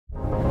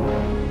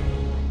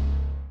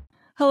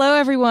Hello,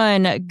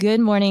 everyone. Good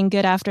morning,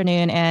 good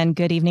afternoon, and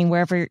good evening,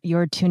 wherever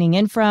you're tuning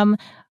in from.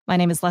 My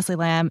name is Leslie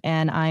Lamb,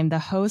 and I'm the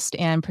host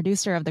and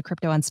producer of the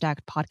Crypto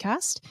Unstacked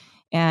podcast.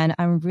 And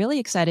I'm really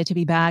excited to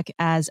be back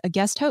as a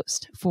guest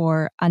host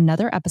for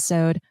another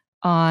episode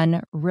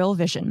on Real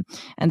Vision.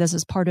 And this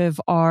is part of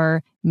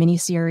our mini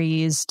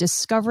series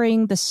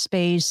discovering the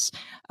space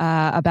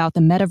about the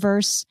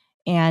metaverse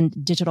and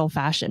digital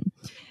fashion.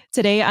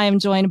 Today, I am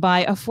joined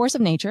by a force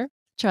of nature,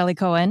 Charli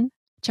Cohen.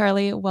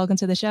 Charli, welcome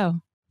to the show.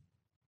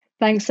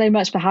 Thanks so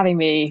much for having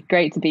me.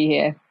 Great to be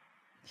here.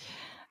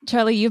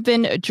 Charli, you've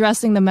been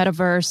addressing the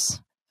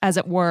metaverse, as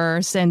it were,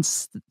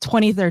 since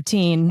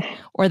 2013,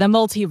 or the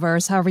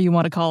multiverse, however you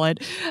want to call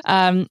it,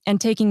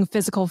 and taking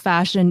physical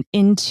fashion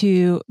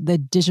into the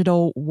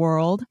digital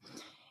world.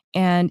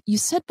 And you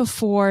said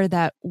before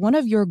that one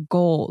of your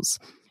goals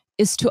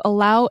is to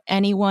allow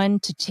anyone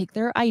to take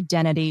their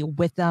identity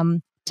with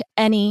them to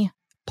any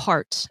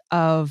part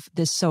of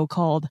this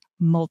so-called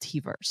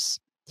multiverse.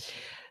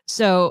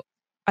 So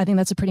I think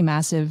that's a pretty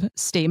massive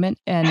statement,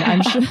 and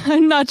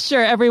I'm not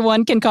sure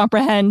everyone can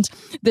comprehend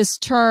this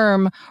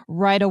term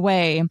right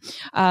away.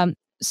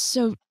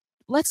 So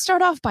let's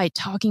start off by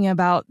talking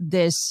about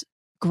this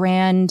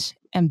grand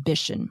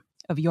ambition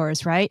of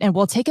yours, right? And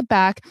we'll take it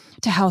back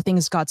to how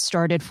things got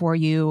started for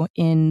you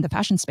in the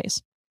fashion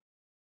space.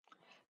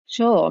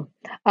 Sure.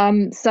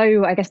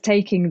 So I guess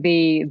taking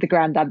the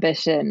grand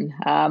ambition,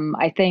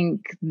 I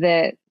think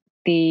that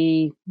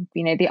the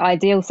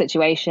ideal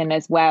situation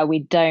is where we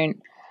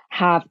don't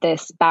have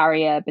this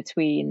barrier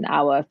between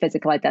our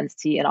physical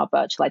identity and our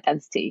virtual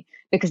identity,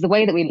 because the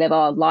way that we live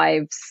our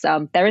lives,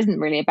 there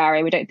isn't really a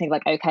barrier. We don't think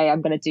like, okay,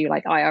 I'm going to do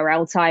like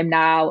IRL time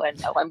now, and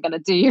I'm going to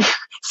do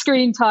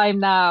screen time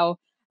now.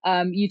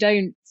 You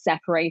don't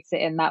separate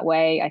it in that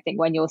way. I think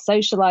when you're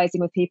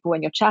socializing with people,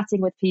 when you're chatting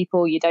with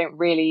people, you don't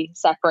really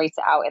separate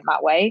it out in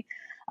that way.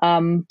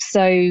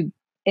 So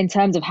in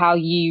terms of how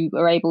you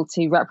are able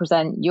to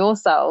represent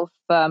yourself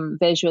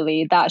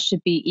visually, that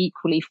should be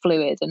equally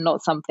fluid and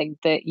not something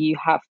that you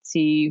have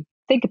to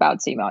think about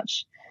too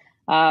much.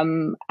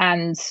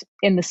 And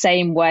in the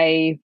same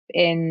way,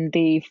 in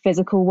the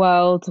physical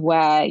world,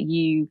 where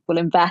you will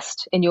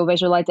invest in your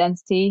visual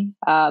identity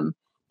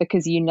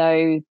because you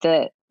know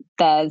that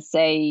there's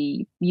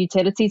a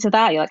utility to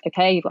that. You're like,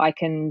 okay, I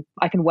can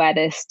wear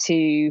this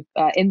to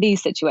in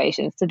these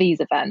situations, to these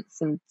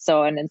events, and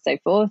so on and so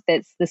forth.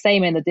 It's the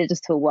same in the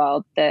digital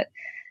world, that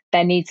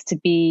there needs to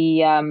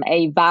be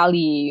a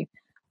value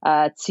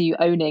to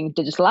owning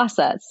digital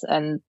assets,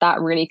 and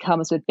that really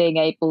comes with being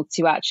able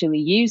to actually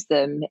use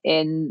them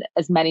in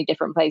as many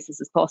different places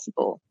as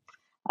possible.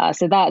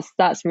 So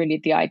that's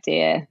really the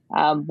idea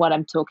when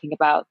I'm talking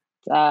about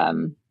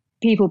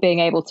people being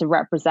able to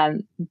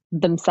represent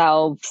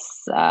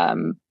themselves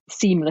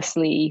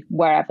seamlessly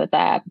wherever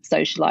they're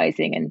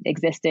socializing and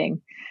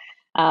existing.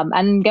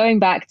 And going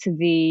back to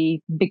the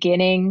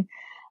beginning,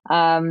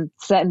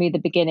 certainly the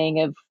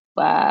beginning of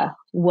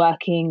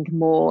working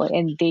more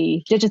in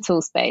the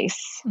digital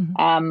space,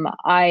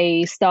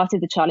 I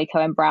started the Charli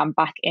Cohen brand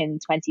back in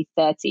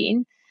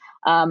 2013.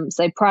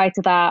 So prior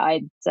to that,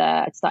 I'd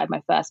started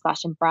my first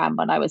fashion brand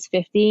when I was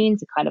 15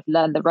 to kind of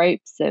learn the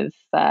ropes of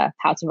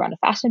how to run a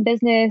fashion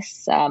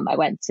business. I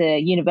went to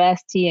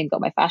university and got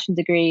my fashion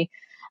degree.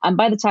 And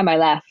by the time I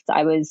left,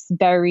 I was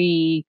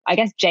very, I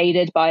guess,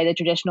 jaded by the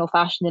traditional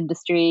fashion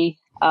industry,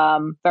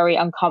 very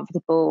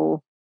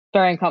uncomfortable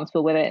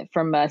with it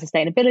from a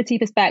sustainability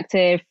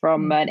perspective,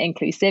 from an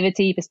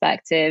inclusivity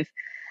perspective.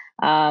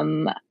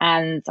 And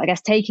I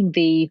guess taking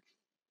the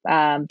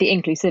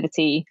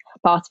inclusivity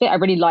part of it, I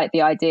really liked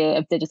the idea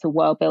of digital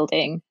world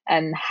building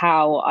and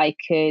how I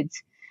could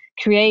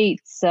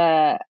create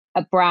a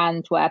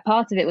brand where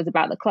part of it was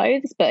about the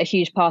clothes, but a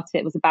huge part of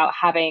it was about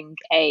having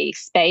a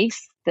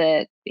space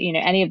that, you know,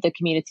 any of the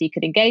community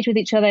could engage with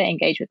each other,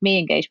 engage with me,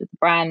 engage with the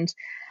brand,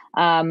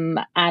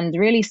 and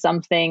really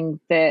something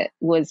that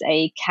was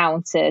a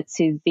counter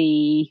to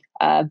the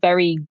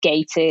very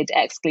gated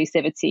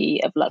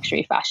exclusivity of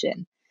luxury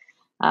fashion.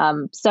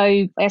 So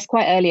I guess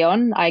quite early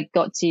on, I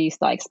got to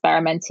start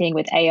experimenting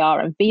with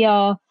AR and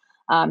VR,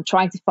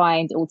 trying to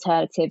find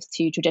alternatives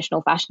to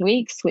traditional fashion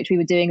weeks, which we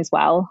were doing as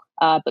well,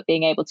 but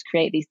being able to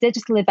create these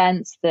digital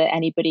events that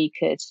anybody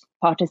could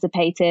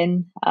participate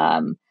in,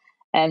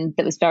 and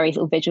that was very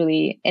sort of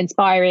visually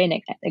inspiring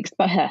and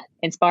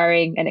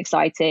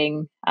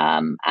exciting,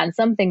 and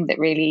something that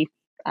really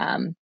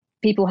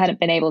people hadn't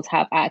been able to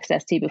have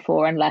access to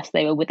before unless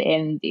they were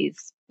within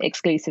these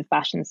exclusive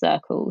fashion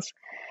circles.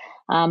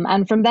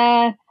 And from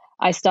there,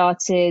 I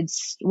started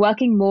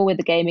working more with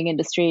the gaming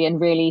industry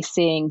and really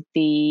seeing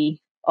the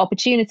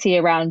opportunity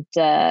around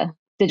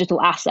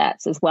digital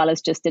assets as well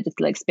as just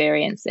digital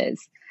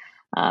experiences.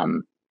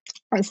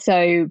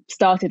 So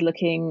started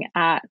looking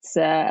at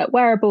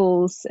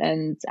wearables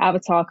and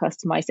avatar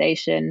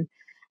customization.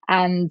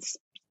 And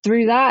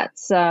through that,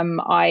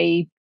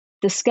 I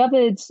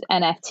discovered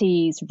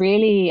NFTs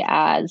really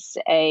as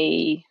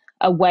a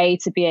way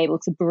to be able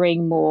to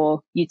bring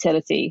more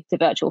utility to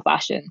virtual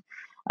fashion.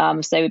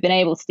 So we've been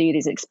able to do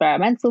these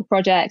experimental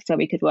projects where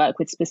we could work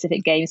with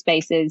specific game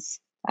spaces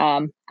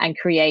and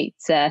create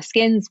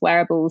skins,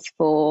 wearables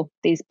for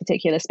these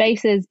particular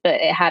spaces, but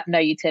it had no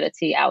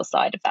utility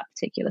outside of that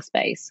particular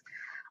space.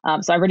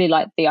 So I really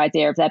like the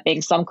idea of there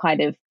being some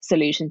kind of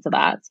solution to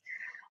that.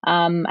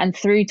 And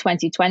through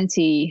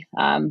 2020,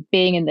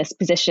 being in this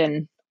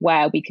position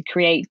where we could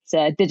create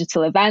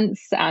digital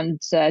events and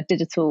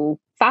digital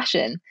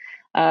fashion,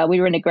 we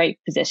were in a great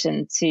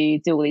position to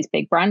do all these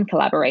big brand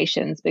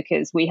collaborations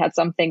because we had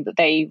something that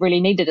they really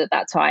needed at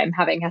that time,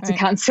 having had to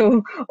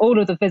cancel all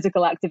of the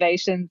physical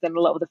activations and a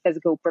lot of the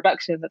physical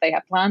production that they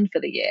had planned for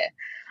the year.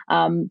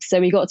 So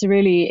we got to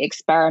really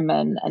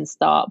experiment and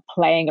start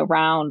playing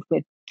around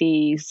with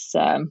these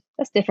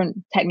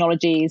different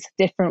technologies,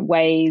 different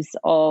ways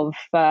of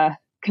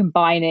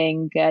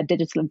combining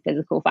digital and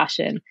physical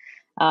fashion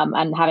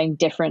and having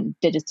different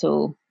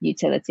digital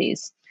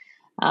utilities.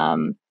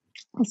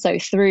 So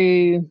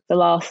through the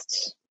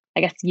last,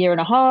 I guess, year and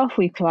a half,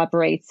 we've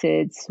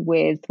collaborated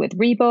with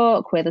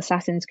Reebok, with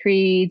Assassin's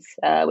Creed,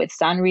 with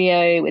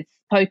Sanrio, with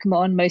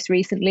Pokemon most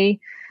recently.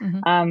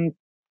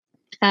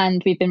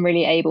 And we've been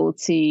really able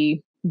to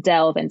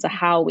delve into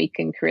how we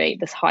can create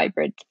this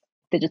hybrid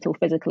digital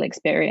physical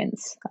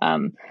experience.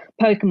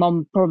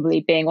 Pokemon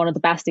probably being one of the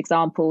best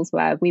examples,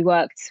 where we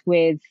worked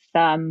with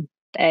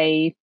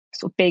a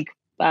sort of big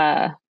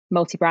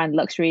multi-brand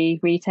luxury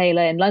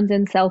retailer in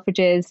London,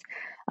 Selfridges.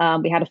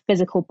 We had a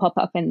physical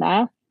pop-up in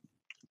there,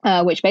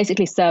 which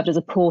basically served as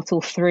a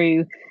portal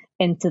through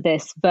into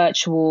this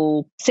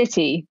virtual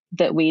city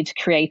that we'd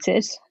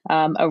created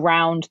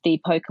around the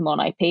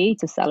Pokemon IP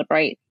to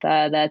celebrate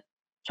their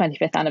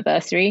 25th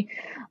anniversary.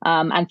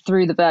 And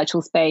through the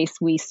virtual space,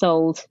 we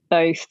sold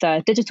both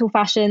digital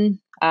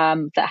fashion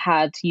that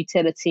had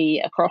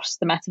utility across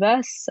the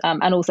metaverse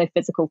and also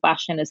physical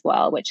fashion as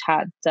well, which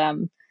had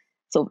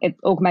sort of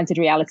augmented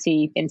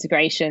reality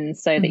integration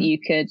so that you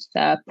could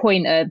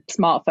point a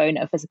smartphone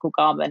at a physical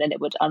garment and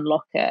it would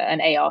unlock an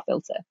AR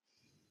filter.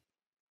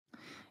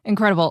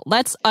 Incredible.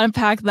 Let's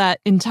unpack that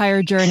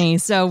entire journey.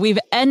 So we've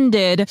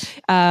ended,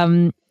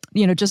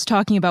 just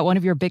talking about one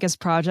of your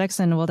biggest projects,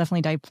 and we'll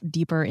definitely dive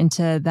deeper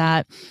into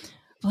that.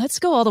 Let's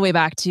go all the way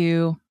back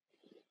to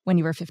when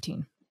you were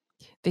 15,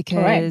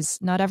 because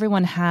not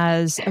everyone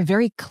has a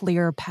very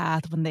clear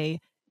path when they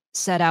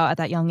set out at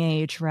that young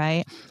age,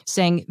 right?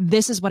 Saying,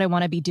 this is what I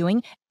want to be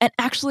doing, and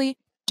actually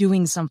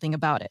doing something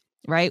about it,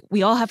 right?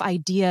 We all have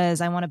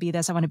ideas. I want to be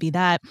this, I want to be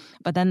that.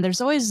 But then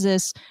there's always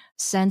this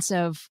sense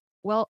of,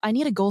 well, I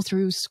need to go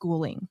through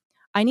schooling.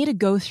 I need to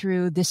go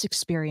through this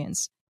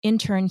experience,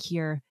 intern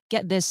here,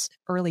 get this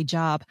early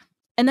job,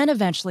 and then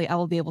eventually I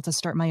will be able to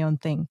start my own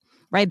thing,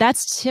 right?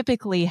 That's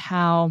typically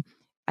how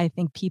I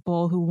think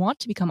people who want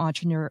to become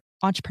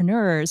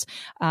entrepreneurs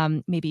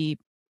maybe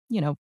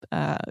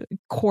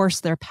course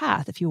their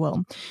path, if you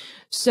will.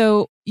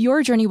 So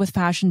your journey with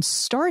fashion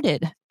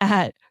started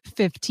at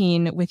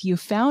 15 with you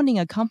founding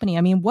a company.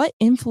 I mean, what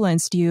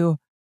influenced you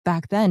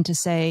back then to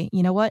say,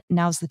 you know what,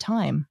 now's the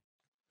time?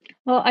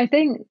 Well, I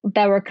think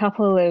there were a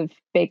couple of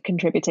big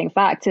contributing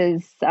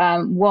factors.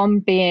 One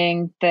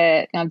being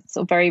that I'm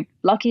sort of very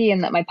lucky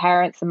in that my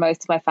parents and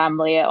most of my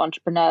family are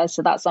entrepreneurs.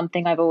 So that's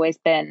something I've always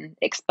been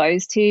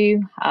exposed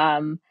to.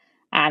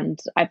 And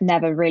I've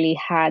never really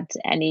had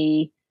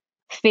any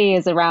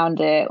fears around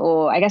it,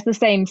 or I guess the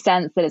same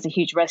sense that it's a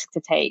huge risk to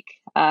take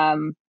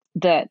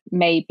that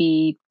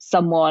maybe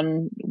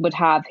someone would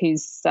have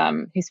whose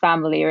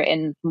family are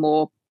in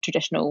more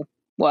traditional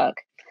work.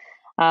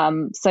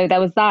 So there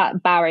was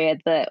that barrier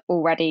that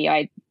already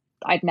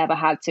I'd never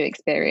had to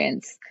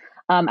experience.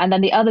 And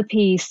then the other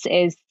piece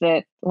is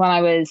that when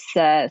I was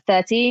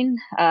 13,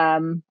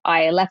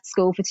 I left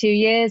school for 2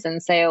 years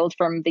and sailed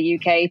from the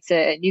UK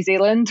to New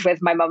Zealand with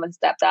my mum and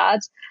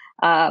stepdad.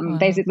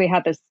 Basically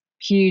had this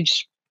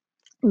huge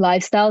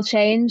lifestyle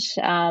change.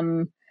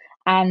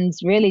 And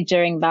really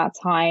during that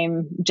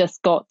time,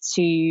 just got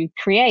to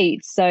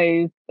create. So,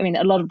 I mean,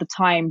 a lot of the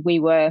time we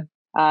were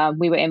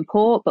in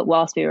port, but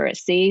whilst we were at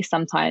sea,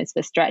 sometimes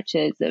for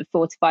stretches of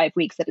 4 to 5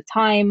 weeks at a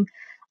time,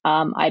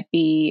 I'd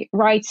be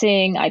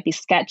writing, I'd be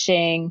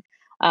sketching,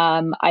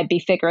 I'd be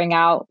figuring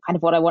out kind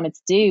of what I wanted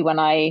to do when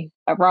I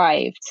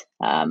arrived,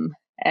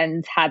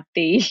 and had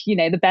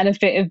the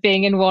benefit of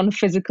being in one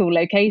physical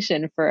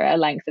location for a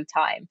length of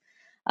time.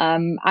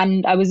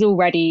 And I was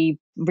already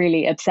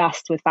really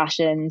obsessed with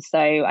fashion, so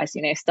I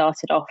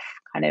started off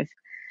kind of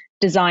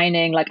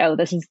designing like, oh,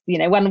 this is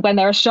when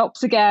there are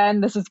shops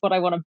again, this is what I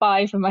want to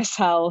buy for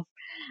myself.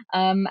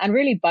 And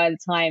really by the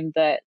time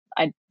that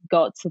I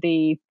got to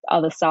the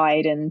other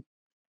side in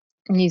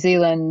New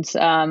Zealand,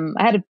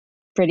 I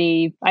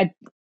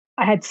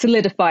had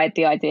solidified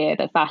the idea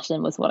that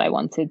fashion was what I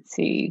wanted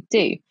to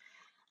do.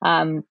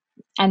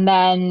 And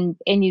then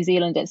in New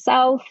Zealand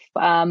itself,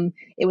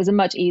 it was a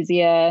much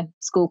easier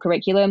school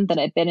curriculum than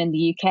it had been in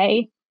the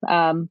UK,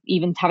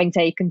 even having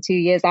taken 2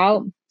 years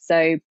out.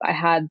 So I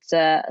had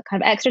kind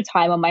of extra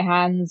time on my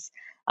hands.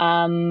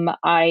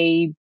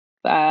 I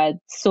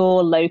saw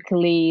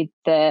locally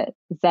that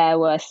there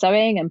were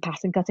sewing and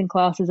pattern cutting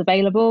classes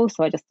available,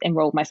 so I just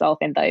enrolled myself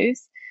in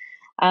those.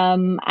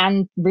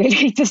 And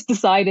really just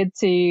decided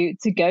to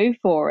go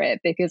for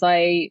it, because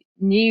I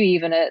knew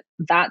even at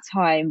that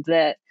time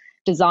that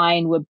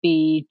design would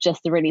be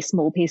just a really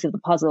small piece of the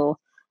puzzle.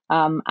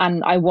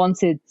 And I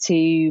wanted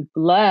to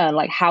learn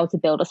like how to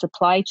build a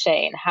supply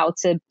chain, how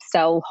to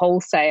sell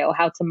wholesale,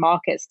 how to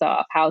market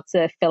stuff, how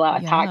to fill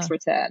out a tax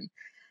return.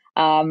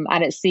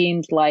 And it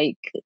seemed like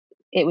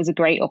it was a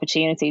great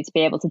opportunity to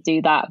be able to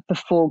do that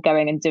before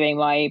going and doing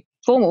my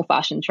formal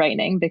fashion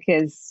training,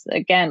 because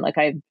again,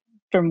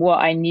 from what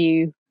I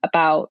knew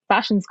about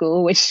fashion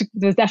school, which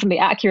was definitely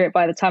accurate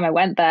by the time I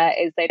went there,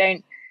 is they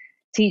don't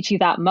teach you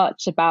that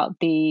much about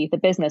the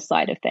business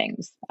side of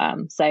things.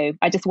 So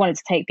I just wanted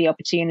to take the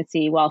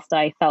opportunity whilst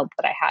I felt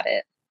that I had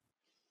it.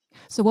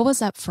 So what was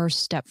that first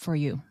step for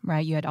you,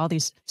 right? You had all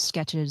these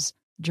sketches,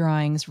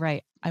 drawings,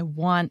 right? I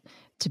want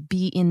to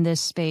be in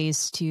this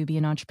space, to be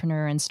an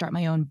entrepreneur and start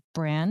my own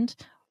brand.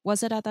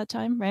 Was it at that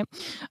time, right?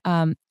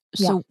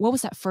 So what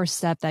was that first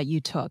step that you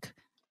took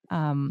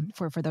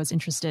for those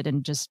interested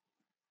in just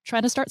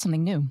trying to start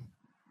something new?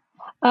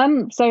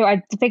 So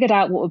I figured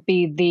out what would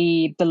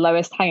be the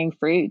lowest hanging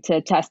fruit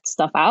to test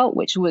stuff out,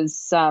 which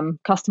was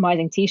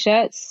customizing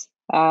t-shirts.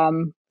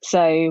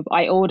 So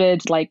I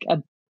ordered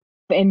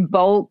in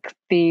bulk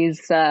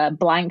these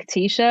blank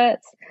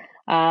t-shirts,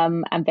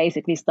 and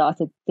basically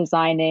started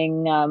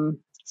designing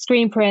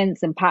screen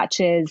prints and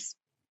patches,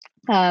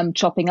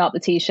 chopping up the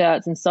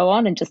t-shirts and so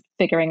on, and just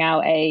figuring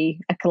out a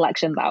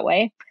collection that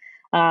way.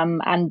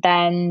 And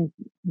then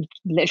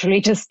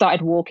literally just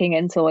started walking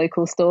into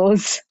local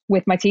stores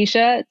with my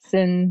t-shirts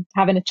and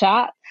having a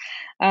chat.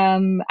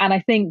 And I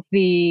think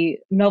the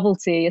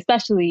novelty,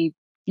 especially,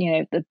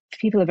 the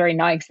people are very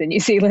nice in New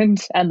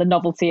Zealand, and the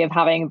novelty of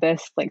having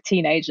this like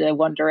teenager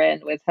wander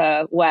in with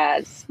her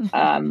wares,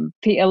 a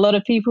lot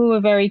of people were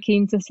very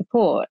keen to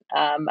support.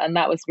 And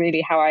that was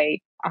really how I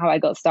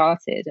got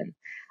started. And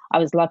I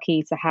was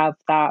lucky to have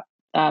that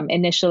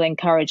initial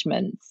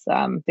encouragement,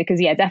 because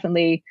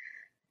definitely.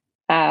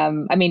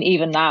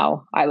 Even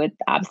now, I would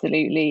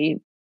absolutely,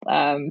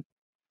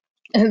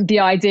 the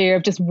idea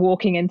of just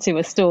walking into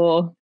a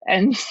store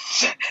and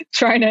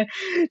trying to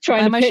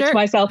pitch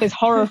myself is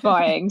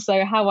horrifying.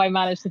 So how I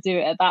managed to do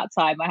it at that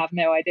time, I have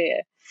no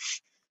idea.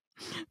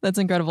 That's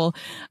incredible.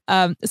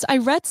 So I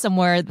read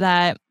somewhere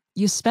that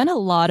you spent a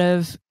lot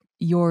of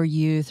your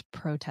youth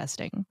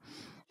protesting.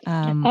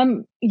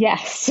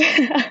 Yes.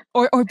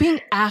 or being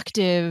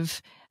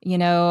active,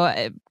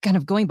 kind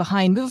of going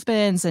behind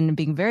movements and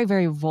being very,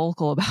 very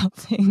vocal about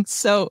things.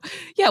 So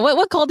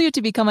what called you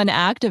to become an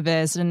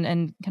activist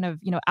and kind of,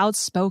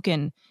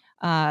 outspoken?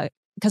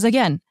 Because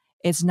again,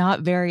 it's not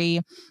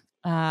very,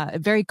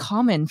 very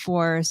common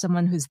for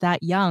someone who's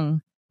that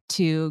young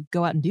to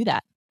go out and do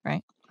that,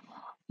 right?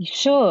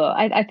 Sure.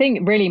 I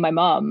think really my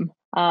mum.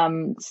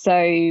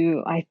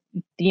 So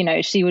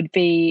she would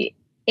be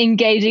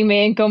engaging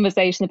me in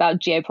conversation about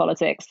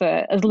geopolitics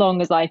for as long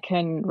as I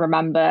can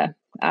remember.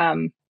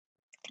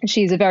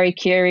 She's a very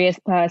curious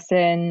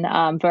person,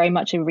 very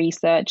much a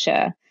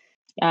researcher.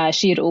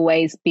 She'd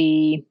always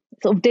be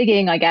sort of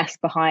digging, I guess,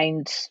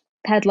 behind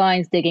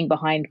headlines, digging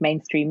behind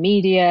mainstream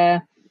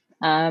media.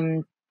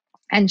 And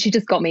she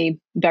just got me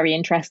very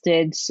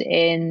interested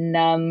in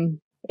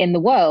the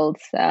world,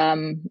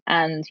 and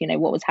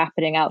what was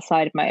happening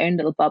outside of my own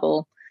little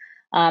bubble.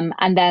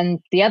 And then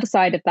the other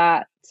side of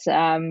that,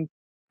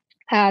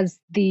 as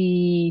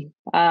the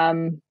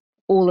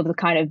all of the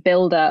kind of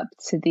build up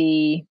to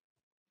the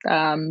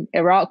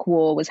Iraq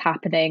war was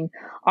happening,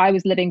 I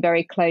was living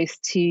very close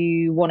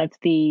to one of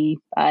the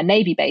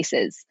Navy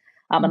bases.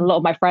 And a lot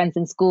of my friends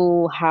in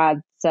school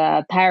had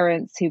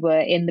parents who were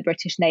in the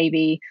British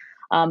Navy.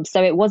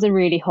 So it was a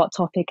really hot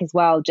topic as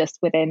well, just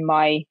within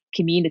my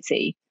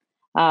community.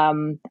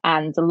 And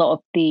a lot of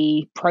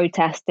the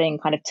protesting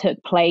kind of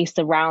took place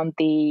around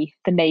the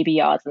Navy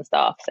yards and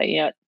stuff. So,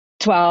 at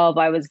 12,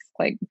 I was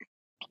like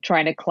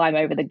trying to climb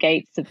over the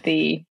gates of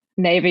the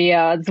Navy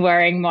yards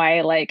wearing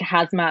my like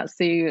hazmat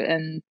suit,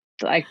 and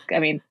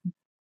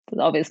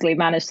obviously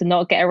managed to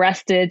not get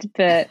arrested,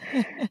 but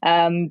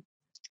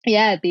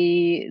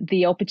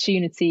the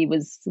opportunity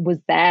was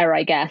there,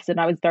 I guess, and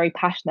I was very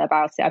passionate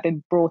about it. I've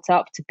been brought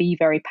up to be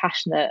very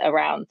passionate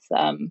around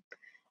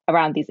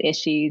these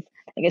issues,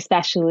 like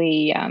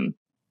especially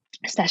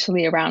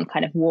around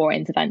kind of war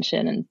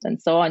intervention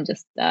and so on.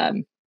 Just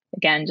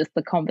again, just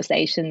the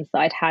conversations that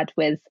I'd had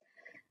with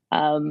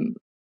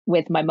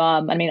my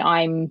mum.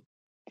 I'm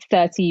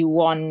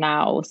 31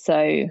 now,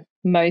 so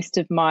most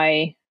of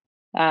my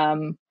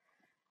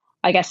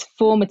I guess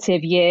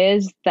formative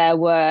years, there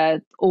were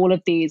all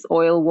of these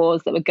oil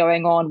wars that were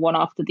going on one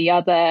after the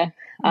other.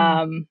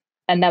 And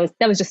there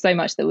was just so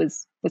much that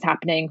was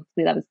happening.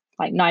 That was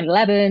like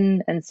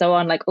 9/11 and so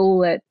on, like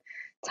all at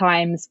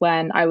times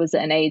when I was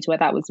at an age where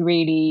that was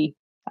really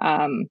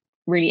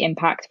really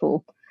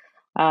impactful.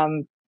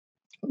 And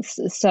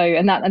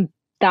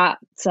that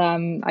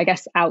I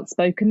guess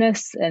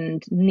outspokenness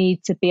and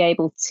need to be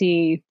able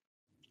to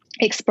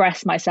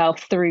express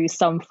myself through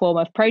some form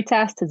of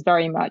protest has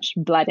very much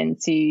bled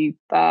into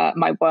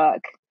my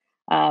work,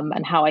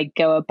 and how I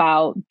go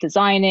about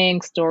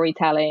designing,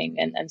 storytelling,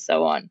 and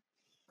so on.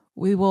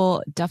 We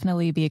will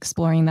definitely be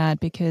exploring that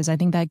because I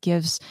think that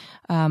gives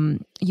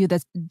you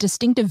the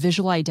distinctive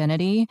visual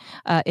identity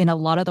in a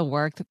lot of the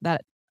work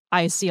that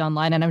I see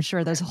online, and I'm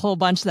sure there's a whole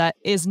bunch that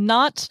is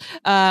not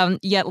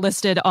yet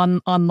listed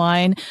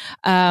online.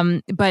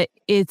 But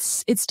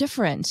it's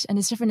different, and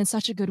it's different in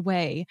such a good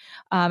way.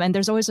 And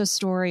there's always a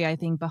story, I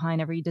think,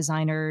 behind every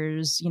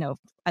designer's,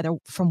 either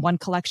from one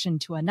collection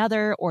to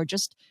another, or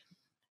just,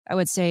 I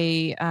would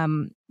say,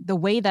 the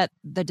way that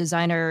the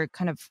designer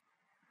kind of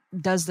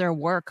does their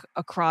work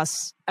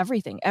across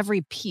everything.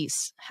 Every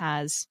piece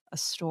has a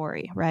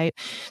story, right?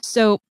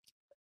 So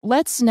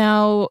let's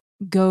now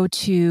go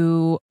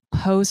to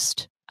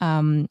post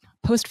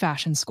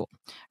fashion school,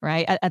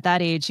 right? At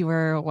that age, you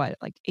were what,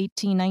 like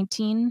 18,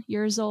 19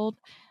 years old,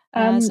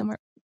 Um, somewhere,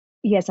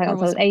 yes, I or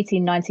was was it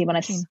 18, 19 when I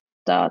 18?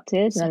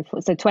 started, So and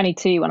then, so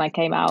 22 when I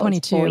came out. It's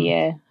 22. 4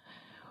 year.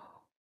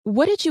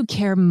 What did you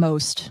care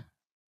most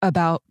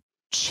about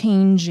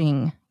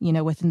changing,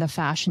 within the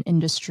fashion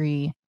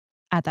industry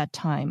at that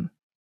time?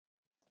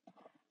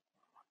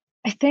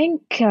 I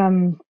think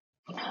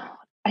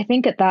I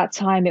think at that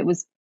time it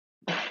was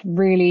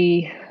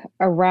really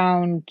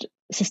around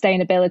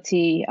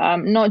sustainability,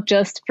 not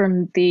just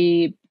from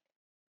the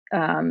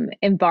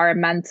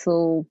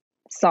environmental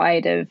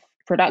side of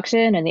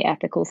production and the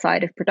ethical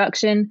side of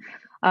production,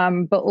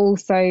 but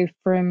also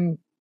from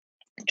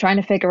trying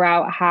to figure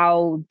out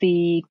how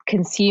the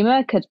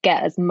consumer could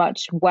get as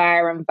much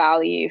wear and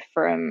value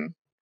from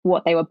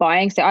what they were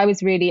buying. So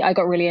I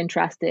got really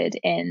interested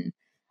in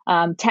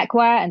tech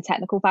wear and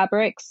technical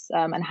fabrics,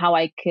 and how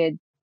I could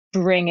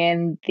bring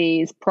in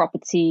these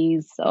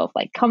properties of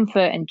like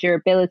comfort and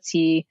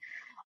durability,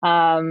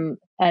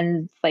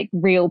 and like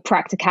real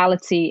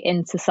practicality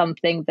into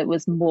something that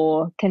was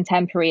more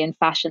contemporary and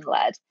fashion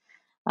led.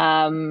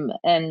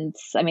 And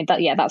I mean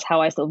that's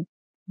how I sort of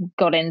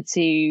got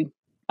into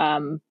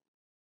um,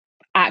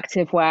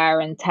 active wear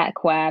and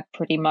tech wear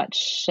pretty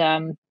much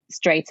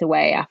straight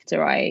away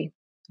after I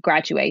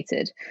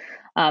graduated.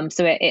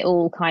 So it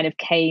all kind of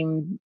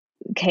came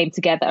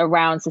together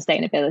around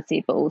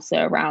sustainability, but also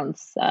around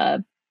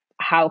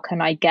how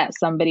can I get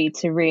somebody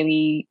to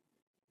really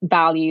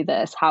value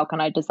this? How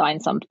can I design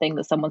something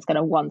that someone's going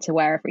to want to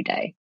wear every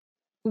day?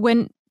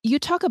 When you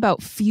talk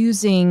about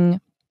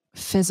fusing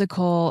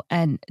physical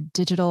and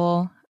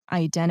digital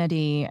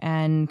identity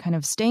and kind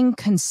of staying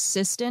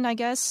consistent, I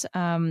guess,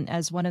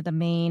 as one of the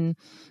main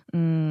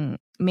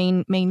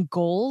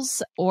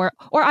goals, or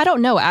I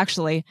don't know,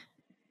 actually,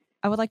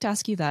 I would like to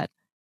ask you that.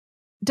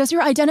 Does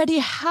your identity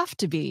have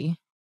to be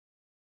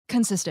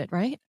consistent,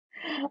 right?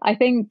 I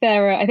think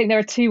there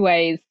are two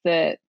ways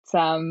that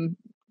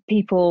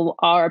people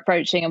are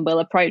approaching and will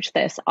approach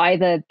this.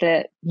 Either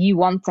that you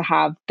want to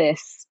have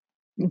this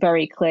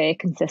very clear,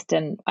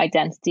 consistent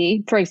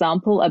identity, for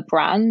example, a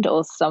brand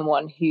or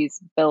someone who's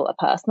built a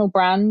personal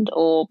brand,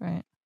 or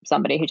Right.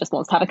 somebody who just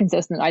wants to have a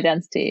consistent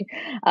identity.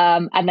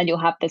 And then you'll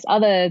have this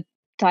other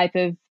type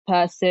of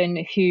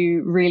person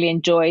who really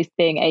enjoys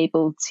being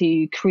able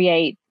to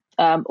create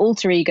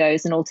alter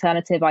egos and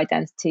alternative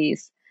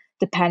identities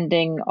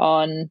depending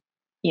on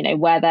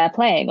where they're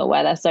playing or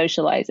where they're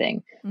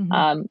socializing.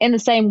 Mm-hmm. In the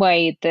same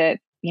way that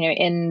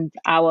in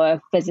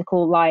our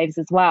physical lives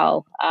as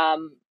well,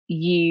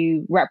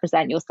 you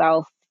represent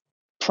yourself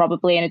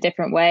probably in a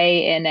different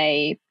way in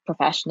a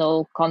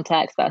professional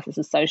context versus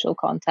a social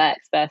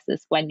context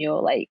versus when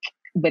you're like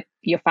with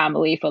your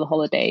family for the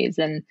holidays.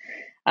 And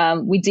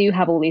we do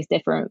have all these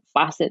different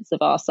facets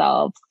of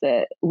ourselves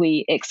that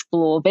we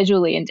explore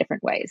visually in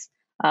different ways.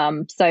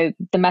 So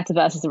the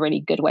metaverse is a really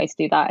good way to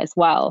do that as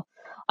well.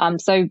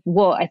 So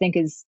what I think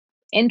is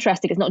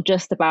interesting is not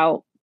just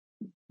about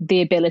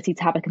the ability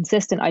to have a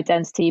consistent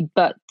identity,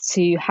 but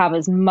to have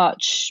as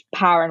much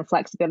power and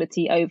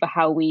flexibility over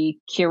how we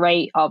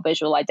curate our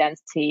visual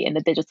identity in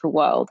the digital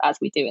world as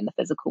we do in the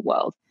physical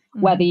world.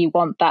 Mm-hmm. Whether you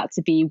want that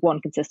to be one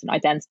consistent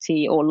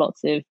identity or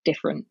lots of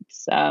different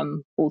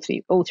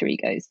alter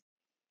egos.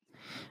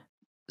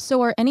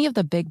 So are any of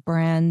the big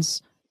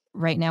brands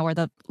right now, or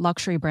the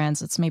luxury brands,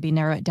 let's maybe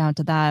narrow it down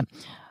to that,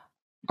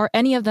 are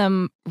any of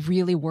them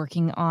really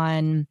working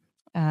on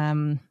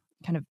kind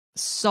of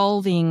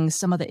solving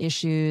some of the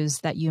issues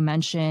that you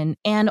mentioned,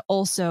 and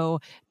also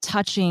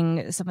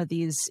touching some of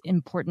these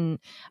important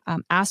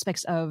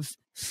aspects of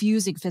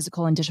fusing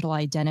physical and digital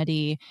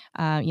identity,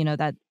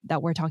 that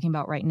we're talking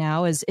about right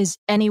now? Is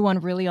anyone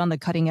really on the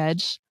cutting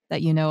edge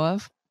that you know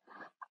of?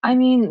 I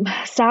mean,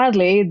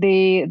 sadly,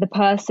 the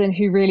person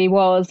who really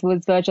was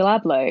Virgil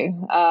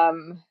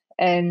Abloh,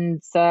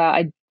 and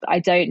I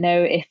don't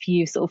know if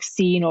you've sort of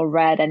seen or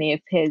read any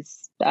of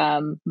his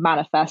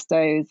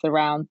manifestos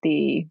around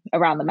the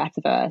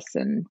metaverse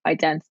and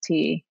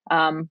identity,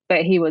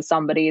 but he was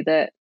somebody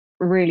that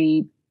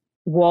really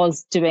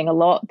was doing a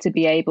lot to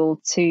be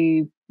able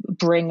to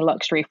bring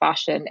luxury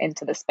fashion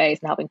into the space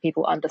and helping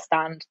people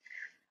understand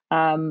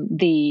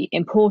the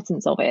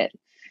importance of it.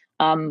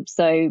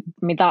 So I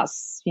mean,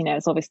 that's,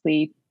 it's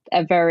obviously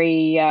a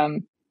very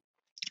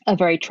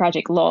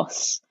tragic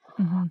loss.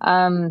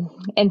 Mm-hmm.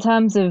 In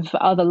terms of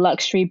other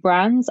luxury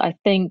brands, I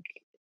think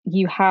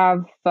you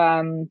have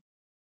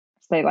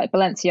say like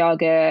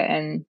Balenciaga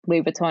and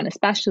Louis Vuitton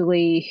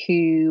especially,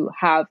 who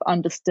have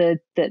understood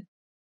that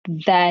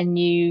their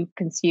new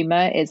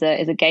consumer is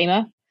a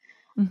gamer.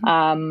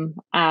 Mm-hmm.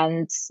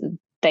 And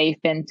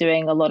they've been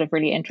doing a lot of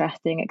really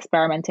interesting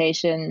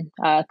experimentation,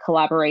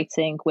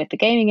 collaborating with the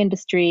gaming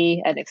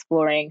industry and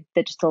exploring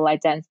digital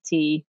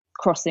identity,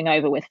 crossing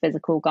over with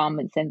physical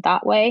garments in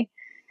that way.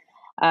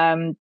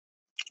 Um,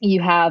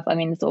 you have, I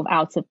mean, sort of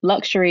out of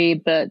luxury,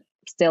 but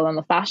still on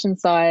the fashion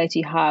side,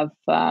 you have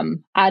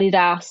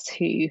Adidas,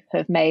 who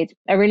have made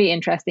a really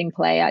interesting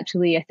play.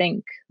 Actually, I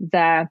think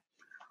they're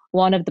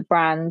one of the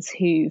brands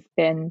who've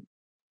been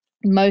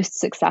most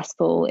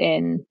successful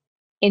in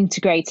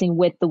integrating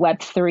with the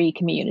Web3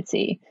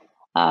 community.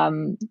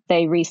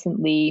 They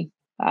recently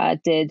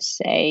did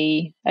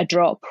a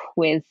drop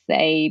with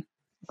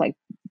like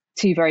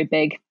two very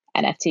big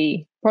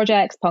NFT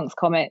projects, Punks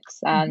Comics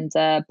and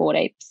Bored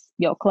Apes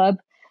Yacht Club,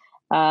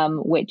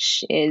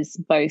 which is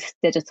both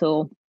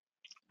digital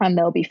and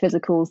there'll be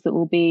physicals that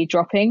will be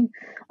dropping.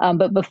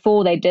 But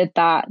before they did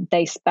that,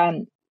 they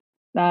spent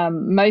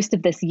most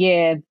of this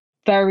year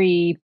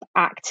very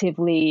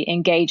actively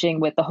engaging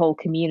with the whole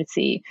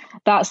community.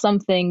 That's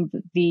something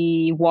that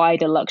the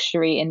wider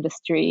luxury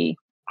industry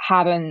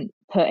haven't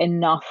put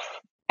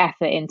enough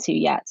effort into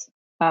yet.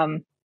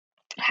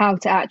 How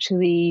to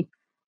actually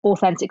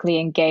authentically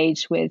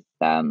engage with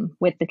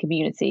the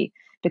community,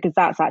 because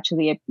that's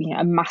actually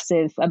a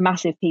massive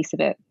piece of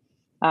it,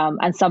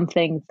 and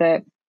something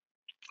that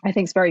I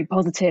think is very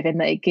positive in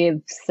that it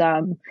gives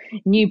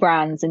new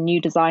brands and new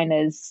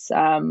designers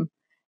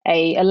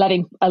a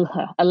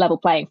level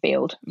playing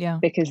field. Yeah.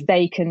 Because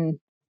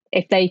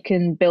if they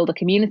can build a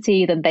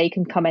community, then they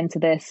can come into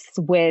this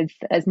with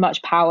as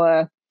much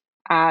power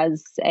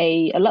as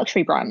a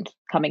luxury brand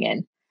coming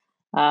in.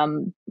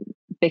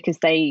 Because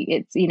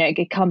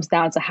it comes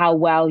down to how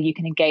well you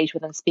can engage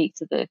with and speak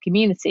to the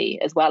community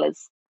as well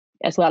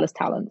as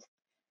talent.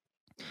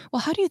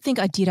 Well, how do you think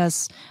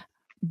Adidas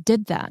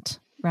did that?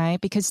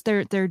 Right, because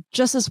they're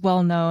just as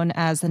well known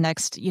as the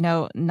next,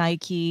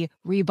 Nike,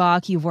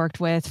 Reebok you've worked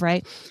with,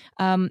 right?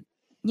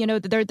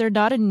 They're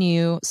not a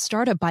new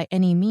startup by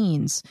any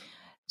means.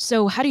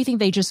 So how do you think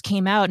they just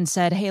came out and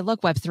said, "Hey,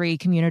 look, Web3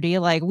 community,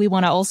 like we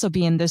want to also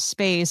be in this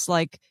space,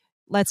 like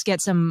let's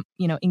get some,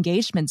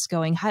 engagements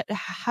going."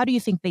 How do you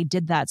think they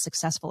did that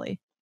successfully?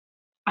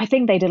 I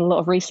think they did a lot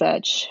of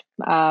research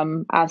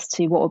as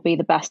to what would be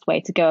the best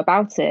way to go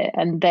about it,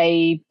 and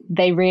they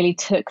really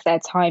took their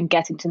time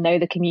getting to know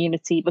the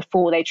community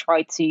before they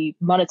tried to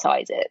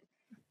monetize it.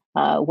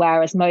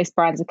 Whereas most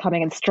brands are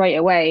coming in straight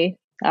away,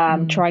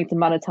 trying to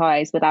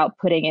monetize without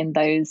putting in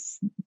those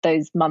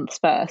months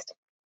first.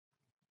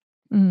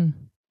 Mm.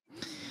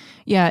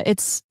 Yeah,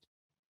 it's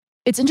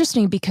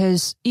interesting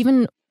because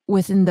even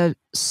within the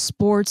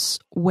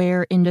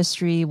sportswear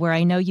industry, where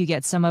I know you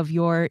get some of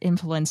your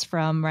influence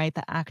from, right,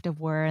 the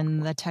activewear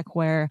and the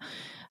techwear,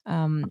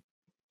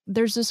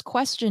 there's this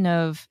question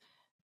of,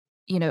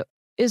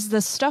 is the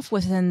stuff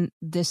within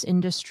this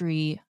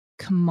industry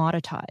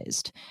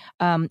commoditized,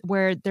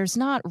 where there's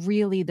not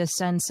really the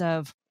sense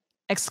of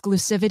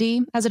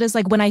exclusivity as it is.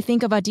 Like when I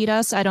think of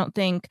Adidas, I don't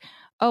think,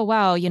 oh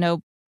wow,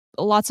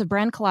 lots of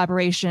brand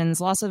collaborations,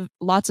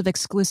 lots of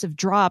exclusive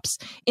drops,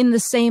 in the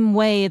same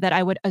way that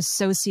I would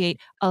associate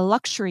a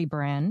luxury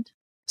brand,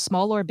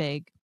 small or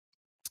big,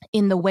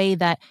 in the way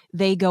that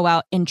they go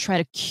out and try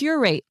to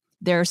curate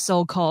their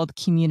so-called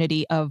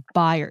community of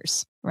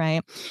buyers,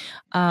 right?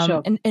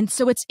 Sure. And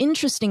so it's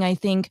interesting, I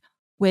think,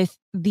 with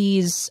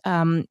these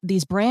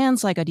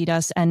brands like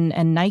Adidas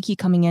and Nike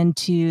coming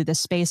into the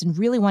space and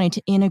really wanting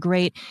to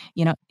integrate,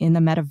 in the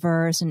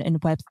metaverse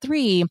and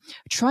Web3,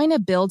 trying to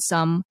build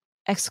some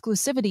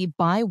exclusivity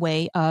by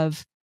way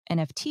of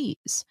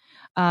NFTs.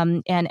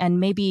 And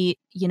maybe,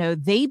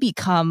 they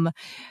become,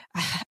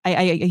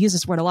 I use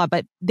this word a lot,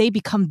 but they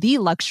become the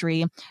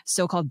luxury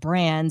so-called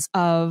brands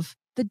of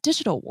the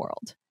digital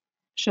world.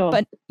 Sure.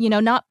 But,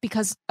 not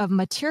because of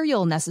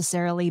material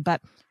necessarily,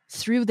 but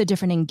through the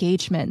different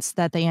engagements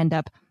that they end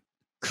up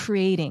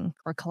creating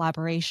or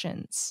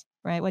collaborations,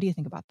 right? What do you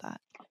think about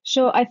that?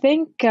 Sure. I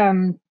think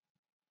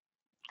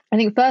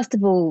first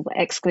of all,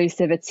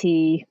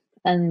 exclusivity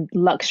and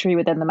luxury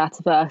within the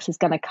metaverse is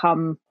going to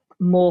come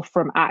more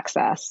from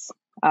access.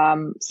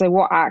 So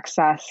what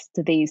access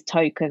do these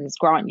tokens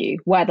grant you,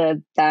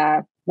 whether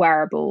they're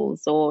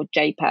wearables or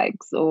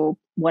JPEGs or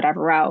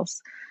whatever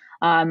else?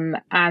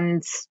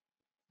 And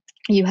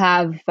you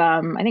have,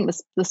 I think,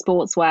 the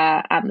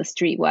sportswear and the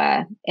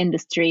streetwear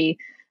industry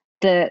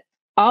that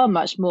are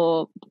much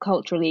more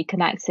culturally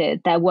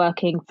connected. They're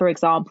working, for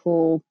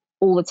example,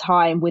 all the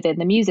time within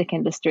the music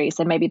industry.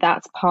 So maybe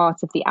that's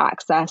part of the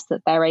access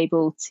that they're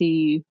able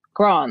to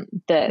grant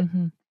that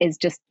is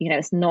just,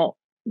 it's not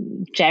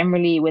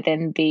generally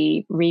within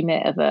the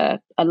remit of a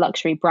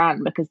luxury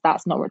brand, because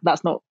that's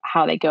not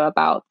how they go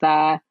about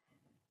their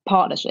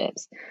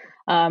partnerships.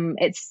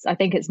 I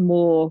think it's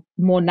more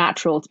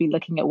natural to be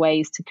looking at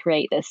ways to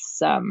create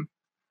this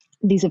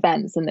these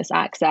events and this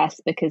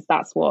access, because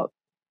that's what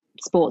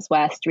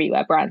sportswear,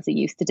 streetwear brands are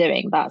used to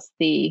doing. That's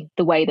the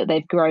way that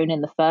they've grown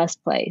in the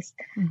first place.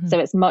 Mm-hmm. So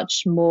it's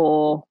much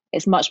more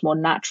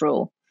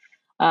natural.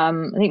 I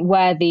think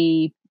where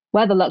the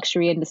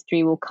luxury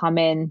industry will come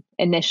in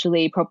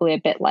initially, probably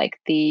a bit like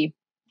the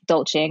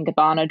Dolce and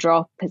Gabbana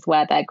drop, is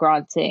where they're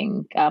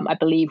granting, I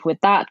believe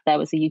with that, there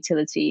was a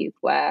utility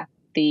where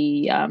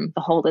the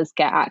holders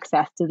get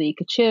access to the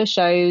couture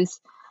shows.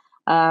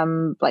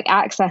 Like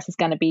access is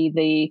going to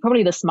be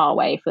probably the smart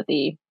way for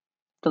the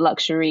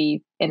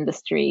luxury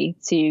industry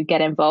to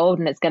get involved,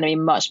 and it's going to be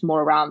much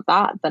more around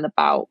that than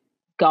about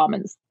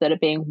garments that are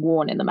being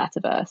worn in the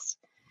metaverse.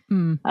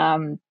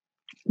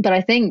 But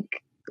I think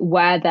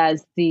where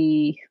there's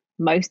the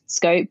most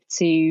scope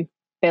to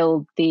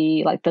build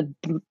the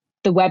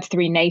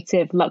Web3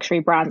 native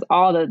luxury brands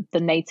are the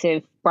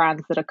native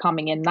brands that are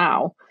coming in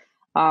now.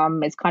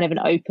 It's kind of an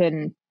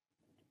open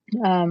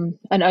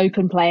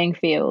playing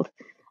field.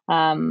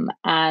 And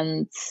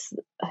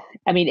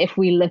I mean, if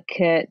we look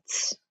at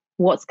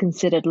what's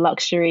considered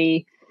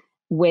luxury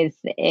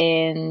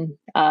within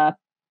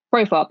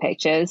profile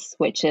pictures,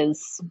 which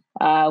is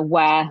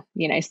where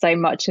so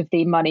much of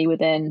the money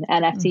within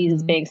NFTs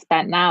is being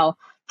spent now,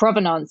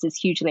 provenance is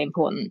hugely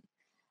important,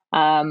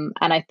 and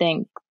I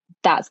think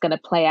that's going to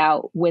play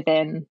out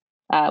within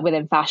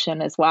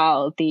fashion as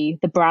well. The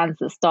brands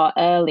that start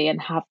early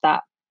and have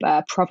that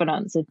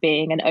provenance of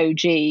being an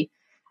OG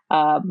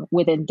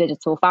within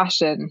digital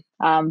fashion,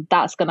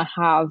 that's going to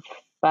have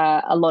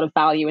a lot of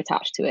value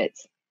attached to it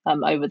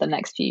over the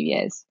next few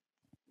years.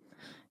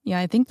 Yeah,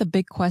 I think the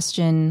big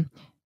question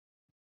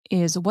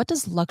is, what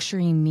does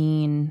luxury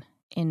mean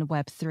in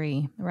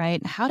Web3,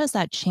 right? How does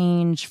that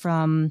change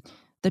from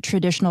the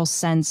traditional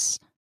sense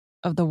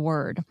of the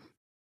word?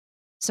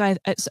 So I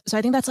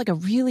think that's like a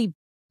really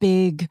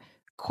big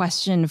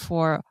question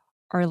for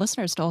our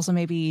listeners to also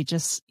maybe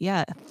just,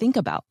 think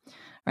about,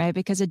 right?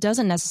 Because it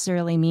doesn't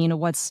necessarily mean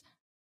what's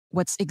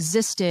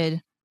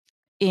existed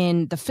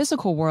in the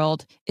physical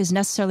world is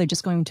necessarily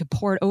just going to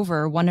port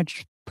over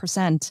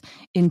 100%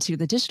 into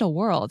the digital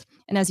world.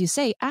 And as you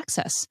say,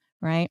 access,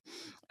 right?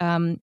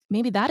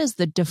 Maybe that is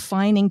the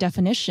defining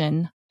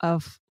definition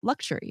of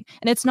luxury.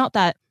 And it's not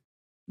that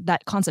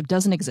concept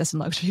doesn't exist in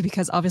luxury,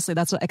 because obviously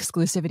that's what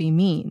exclusivity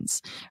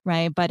means,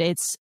 right? But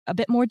it's a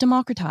bit more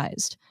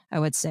democratized, I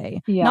would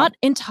say. Yeah. Not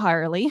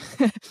entirely.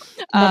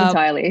 Not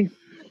entirely.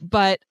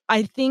 But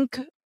I think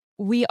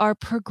we are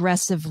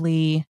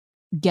progressively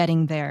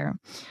getting there.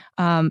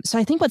 So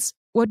I think what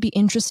would be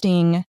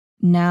interesting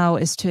now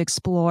is to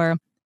explore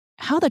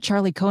how the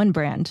Charli Cohen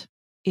brand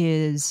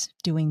is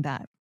doing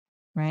that,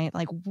 right?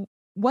 Like,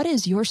 what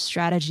is your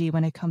strategy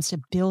when it comes to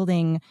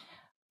building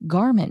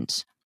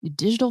garment,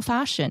 digital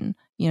fashion,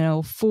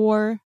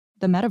 for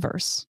the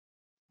metaverse?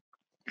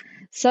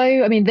 So,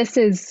 I mean, this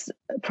is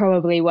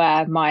probably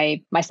where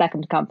my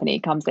second company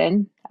comes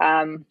in,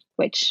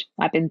 which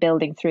I've been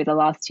building through the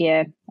last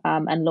year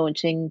and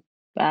launching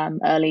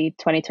early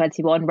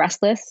 2021,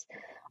 Restless.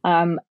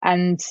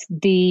 And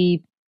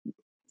the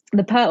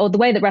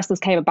way that Restless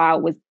came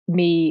about was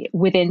me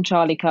within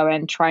Charli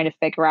Cohen trying to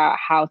figure out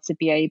how to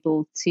be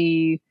able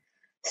to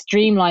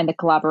streamline the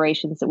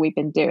collaborations that we've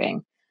been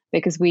doing,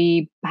 because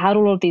we had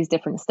all of these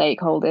different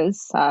stakeholders.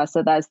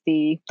 So there's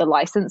the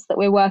license that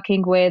we're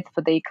working with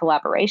for the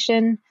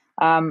collaboration,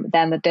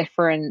 then the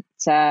different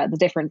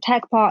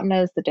tech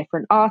partners, the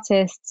different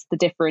artists, the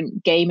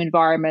different game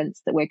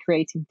environments that we're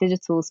creating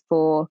digitals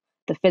for,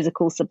 the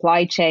physical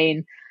supply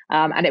chain,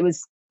 and it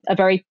was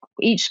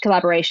each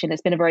collaboration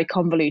has been a very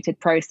convoluted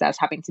process,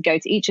 having to go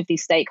to each of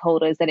these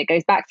stakeholders, then it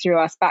goes back through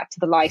us, back to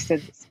the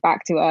license,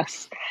 back to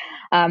us.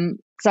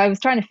 So I was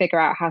trying to figure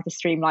out how to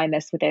streamline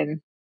this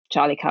within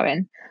Charli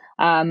Cohen,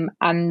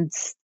 and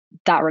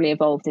that really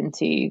evolved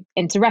into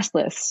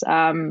Restless.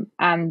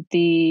 And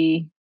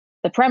the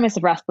premise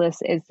of Restless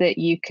is that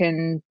you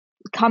can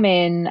come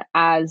in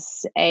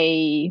as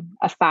a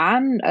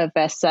fan of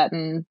a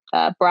certain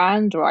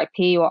brand or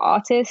IP or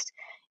artist.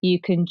 You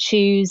can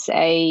choose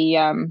a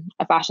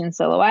fashion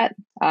silhouette,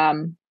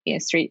 streetwear,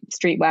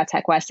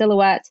 techwear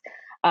silhouette.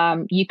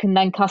 You can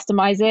then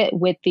customize it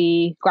with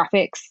the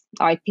graphics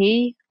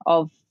IP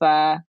of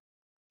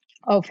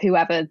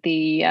whoever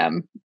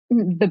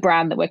the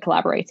brand that we're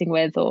collaborating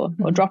with or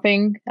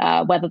dropping,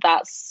 whether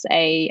that's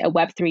a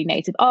Web3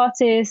 native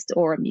artist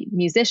or a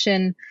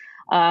musician.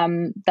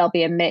 There'll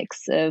be a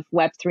mix of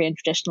Web3 and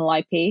traditional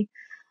IP.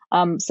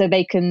 So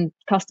they can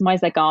customize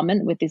their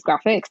garment with these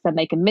graphics, then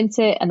they can mint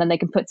it, and then they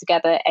can put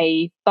together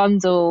a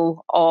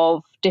bundle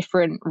of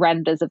different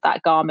renders of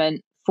that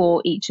garment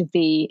for each of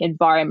the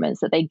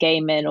environments that they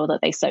game in or that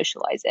they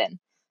socialize in.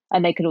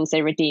 And they can also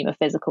redeem a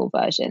physical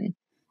version.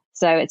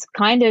 So it's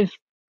kind of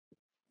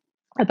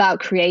about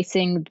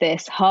creating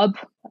this hub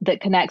that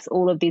connects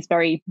all of these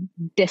very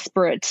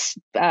disparate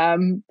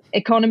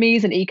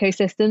economies and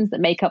ecosystems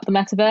that make up the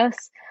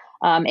metaverse,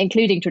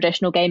 including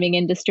traditional gaming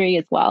industry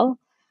as well.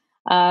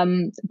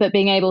 But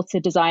being able to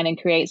design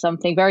and create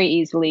something very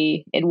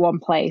easily in one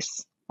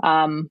place,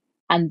 and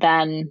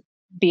then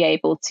be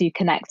able to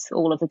connect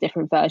all of the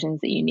different versions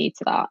that you need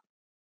to that.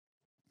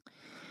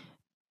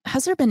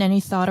 Has there been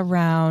any thought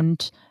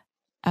around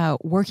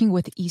working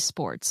with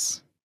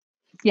esports?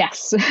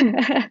 Yes.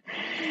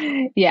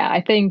 Yeah,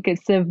 I think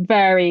it's a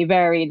very,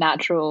 very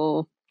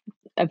natural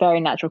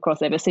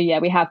crossover. So yeah,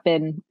 we have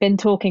been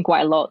talking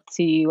quite a lot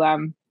the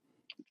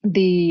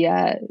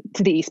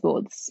to the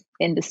esports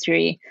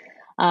industry,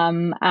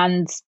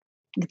 and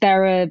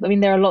there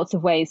are lots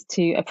of ways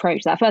to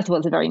approach that. First of all,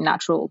 it's a very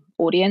natural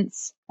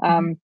audience.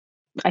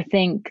 I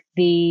think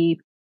the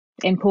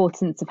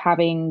importance of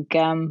having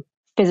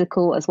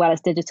physical as well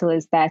as digital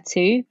is there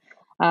too,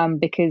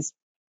 because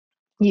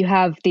you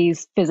have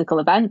these physical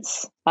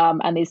events,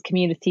 and these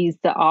communities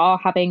that are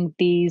having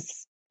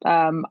these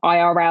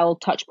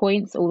IRL touch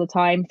points all the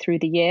time through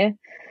the year.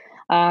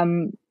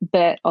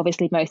 But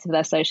obviously, most of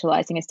their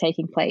socializing is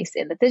taking place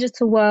in the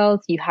digital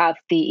world. You have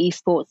the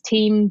esports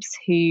teams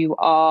who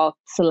are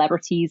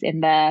celebrities in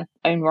their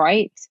own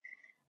right,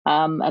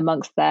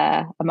 amongst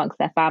their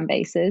fan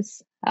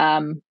bases.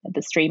 The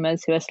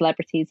streamers who are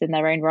celebrities in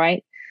their own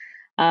right.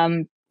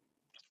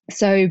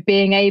 So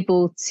being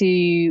able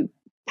to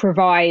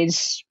provide,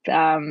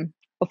 well,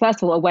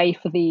 first of all, a way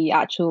for the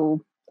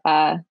actual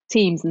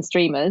teams and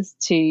streamers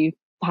to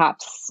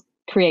perhaps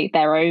create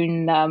their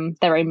own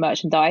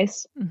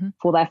merchandise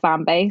for their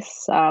fan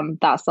base.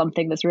 That's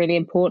something that's really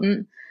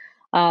important.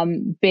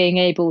 Being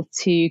able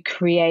to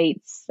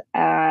create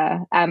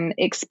an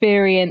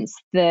experience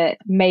that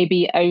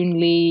maybe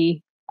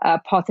only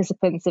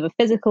participants of a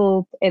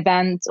physical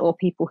event or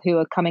people who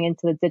are coming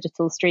into the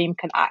digital stream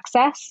can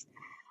access.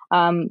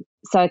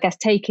 So I guess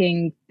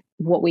taking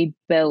what we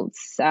built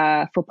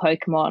for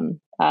Pokemon,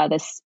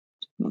 this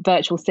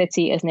virtual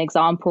city as an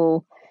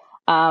example,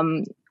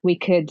 we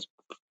could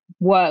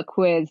work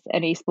with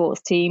an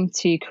esports team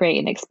to create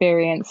an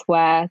experience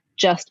where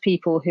just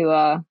people who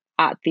are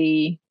at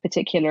the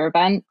particular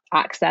event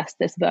access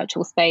this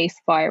virtual space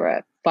via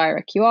a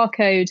QR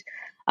code,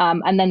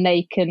 and then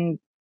they can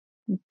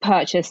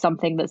purchase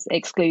something that's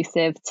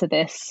exclusive to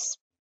this,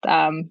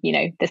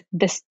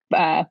 this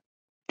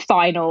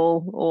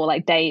final or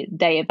like day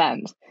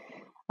event.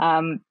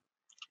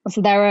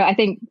 So I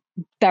think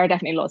there are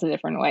definitely lots of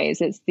different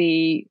ways. It's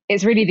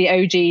really the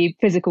OG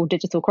physical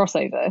digital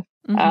crossover,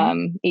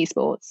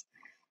 esports.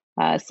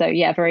 So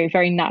yeah, very,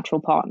 very natural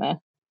partner.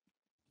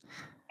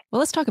 Well,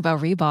 let's talk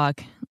about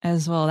Reebok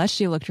as well. That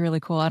shoe looked really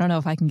cool. I don't know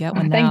if I can get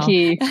one now. Thank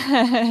you.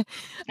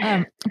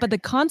 But the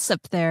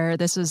concept there,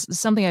 this was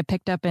something I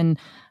picked up in,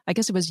 I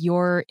guess it was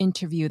your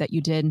interview that you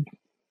did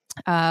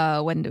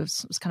when it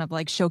was kind of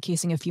like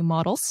showcasing a few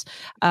models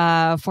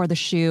for the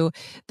shoe.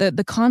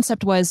 The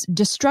concept was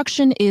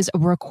destruction is a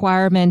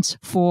requirement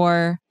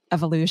for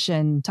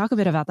evolution. Talk a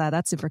bit about that.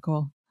 That's super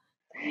cool.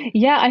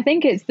 Yeah, I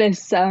think it's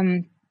this,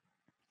 I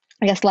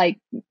guess, like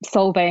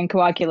Solvay and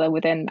Coagula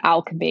within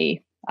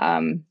alchemy.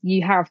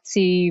 You have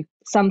to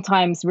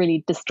sometimes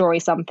really destroy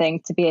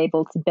something to be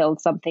able to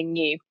build something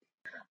new.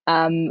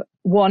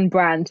 One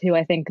brand who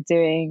I think are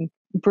doing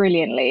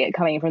brilliantly at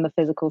coming from the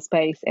physical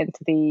space into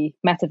the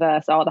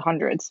metaverse are the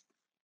Hundreds.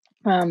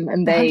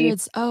 And the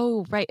Hundreds.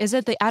 Oh, right. Is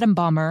it the Atom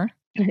Bomber?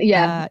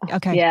 Yeah.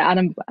 Okay. Yeah.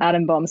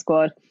 Atom Bomb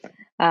Squad.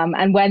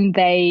 And when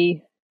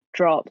they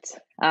dropped,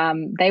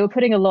 they were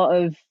putting a lot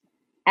of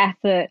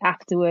effort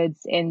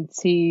afterwards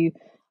into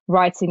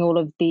writing all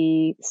of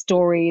the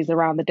stories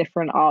around the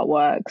different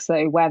artwork.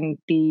 So when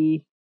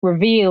the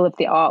reveal of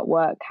the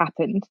artwork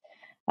happened,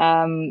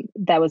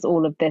 there was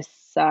all of this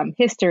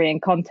history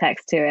and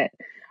context to it.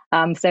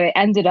 So it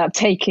ended up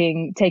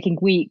taking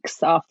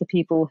weeks after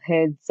people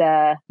had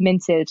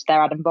minted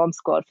their Atom Bomb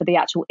Squad for the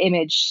actual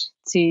image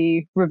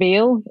to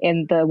reveal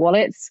in the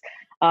wallets.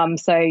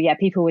 So yeah,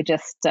 people would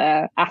just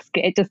ask.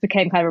 It just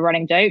became kind of a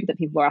running joke that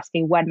people were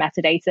asking when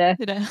metadata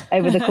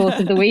over the course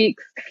of the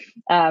weeks.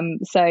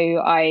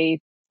 So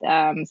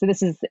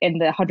this is in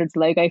the Hundreds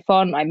logo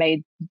font. I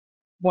made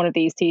one of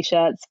these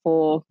T-shirts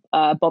for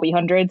Bobby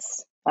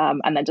Hundreds,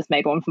 and then just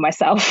made one for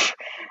myself.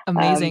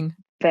 Amazing.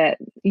 But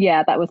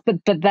yeah, that was. But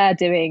they're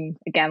doing,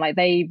 again, like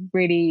they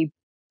really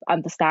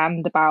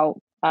understand about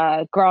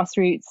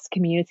grassroots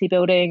community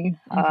building,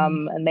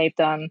 and they've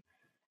done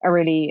a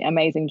really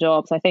amazing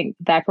job. So I think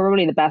they're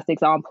probably the best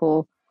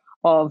example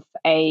of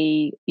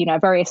a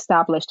very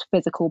established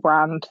physical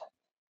brand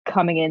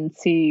coming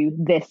into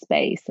this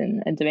space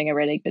and doing a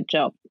really good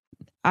job.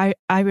 I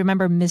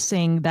remember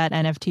missing that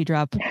NFT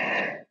drop.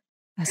 I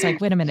was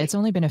like, wait a minute, it's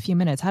only been a few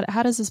minutes.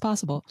 How is this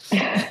possible?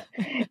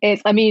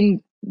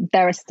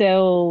 There are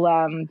still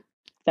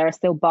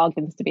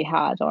bargains to be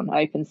had on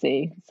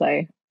OpenSea,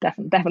 so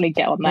definitely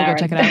get on there. We'll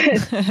go check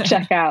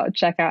it out.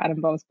 check out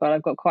Atom Bomb Squad.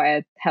 I've got quite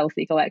a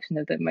healthy collection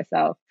of them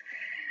myself.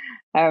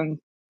 So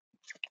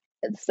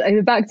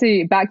back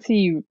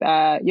to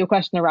your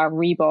question around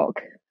Reebok,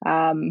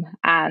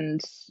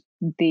 and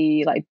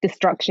the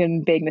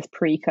destruction being this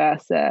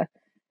precursor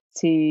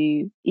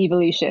to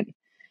evolution.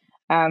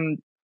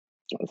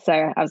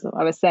 So as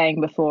I was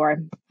saying before, I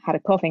had a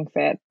coughing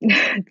fit.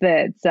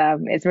 That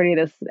it's really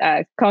this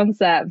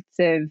concept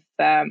of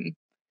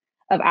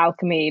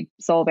alchemy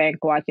solving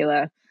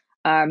coagula.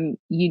 You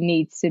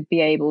need to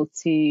be able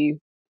to.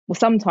 Well,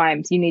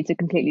 sometimes you need to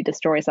completely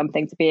destroy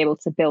something to be able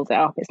to build it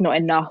up. It's not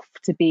enough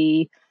to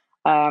be,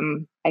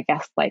 I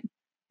guess, like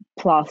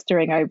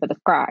plastering over the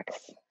cracks.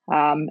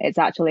 It's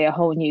actually a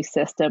whole new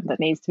system that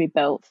needs to be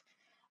built.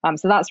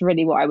 So that's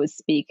really what I was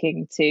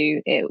speaking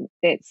to.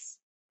 It's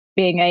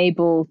being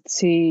able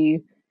to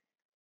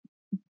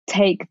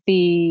take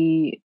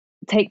the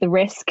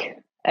risk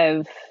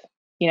of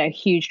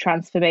huge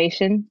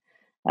transformation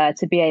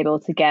to be able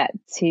to get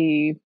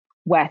to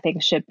where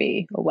things should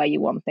be or where you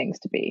want things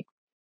to be.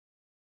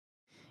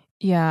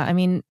 Yeah, I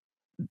mean,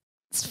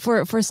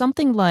 for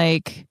something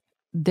like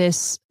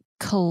this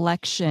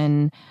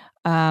collection,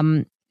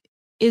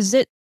 is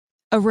it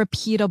a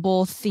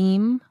repeatable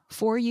theme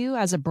for you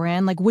as a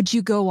brand? Like, would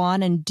you go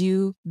on and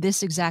do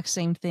this exact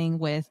same thing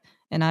with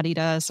an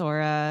Adidas or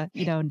a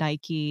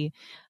Nike,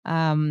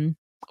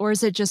 or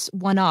is it just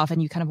one off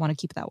and you kind of want to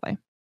keep it that way?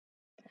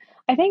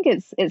 I think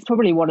it's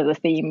probably one of the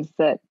themes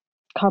that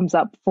comes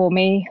up for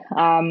me.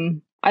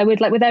 I would,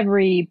 like with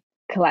every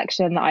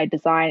collection that I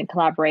design,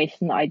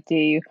 collaboration that I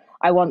do,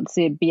 I want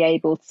to be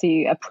able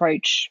to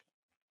approach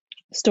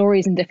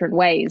stories in different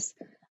ways.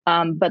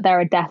 But there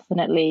are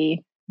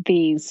definitely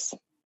these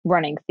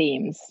running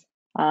themes.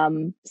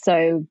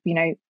 So,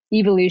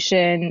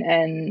 evolution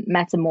and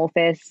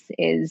metamorphosis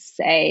is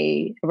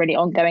a really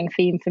ongoing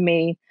theme for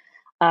me.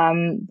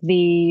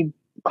 The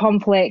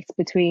conflict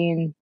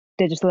between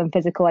digital and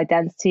physical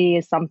identity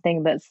is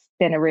something that's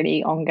been a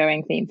really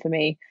ongoing theme for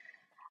me.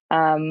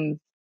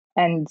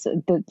 And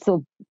the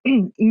sort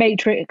of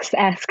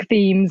Matrix-esque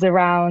themes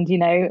around,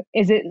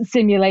 is it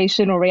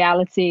simulation or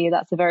reality?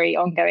 That's a very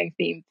ongoing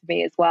theme for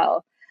me as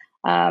well.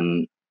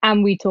 And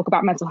we talk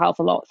about mental health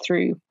a lot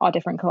through our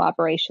different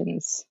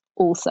collaborations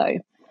also.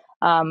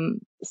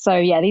 So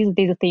yeah,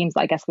 these are themes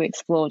that I guess we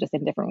explore just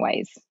in different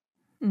ways.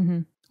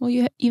 Mm-hmm. Well,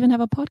 you even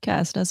have a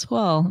podcast as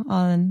well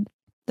on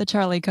the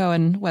Charli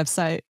Cohen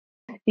website.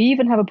 You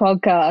even have a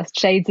podcast,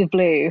 Shades of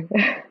Blue.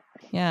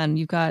 Yeah, and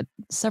you've got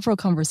several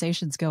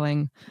conversations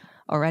going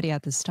already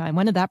at this time.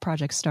 When did that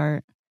project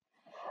start?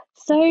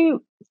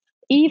 So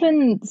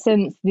even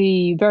since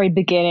the very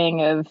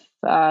beginning of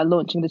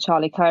launching the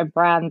Charli Cohen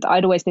brand,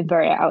 I'd always been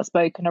very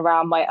outspoken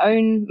around my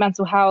own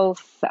mental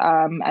health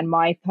and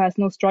my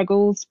personal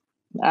struggles.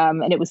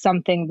 And it was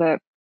something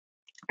that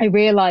I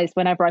realized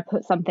whenever I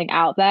put something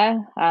out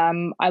there,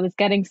 I was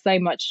getting so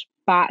much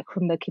back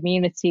from the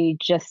community,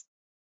 just,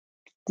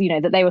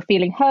 that they were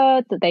feeling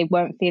heard, that they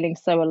weren't feeling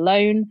so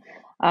alone.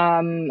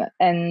 And,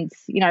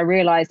 I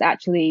realized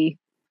actually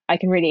I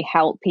can really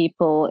help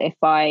people if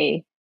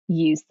I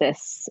use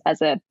this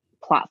as a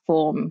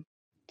platform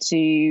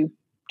to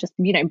just,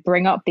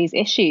 bring up these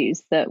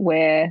issues that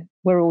we're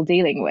all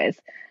dealing with,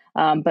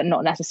 but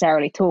not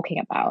necessarily talking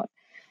about.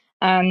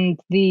 And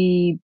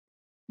the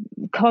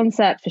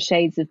concept for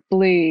Shades of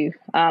Blue,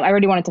 I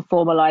really wanted to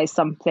formalize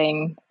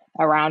something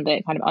around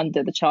it, kind of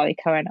under the Charli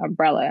Cohen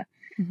umbrella.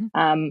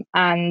 Mm-hmm.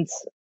 And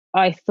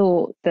I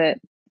thought that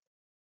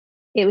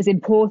it was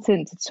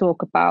important to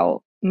talk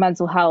about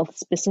mental health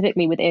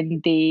specifically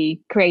within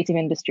the creative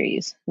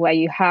industries, where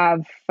you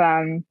have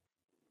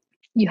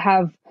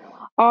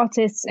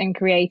artists and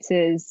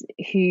creators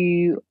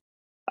who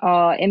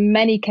are in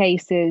many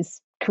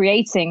cases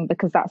creating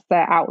because that's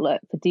their outlet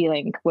for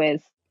dealing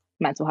with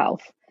mental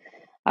health.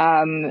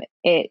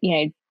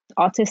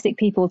 Artistic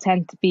people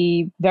tend to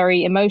be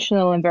very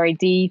emotional and very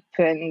deep,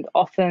 and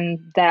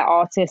often they're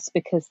artists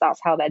because that's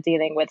how they're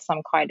dealing with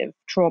some kind of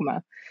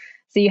trauma.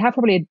 So you have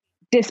probably a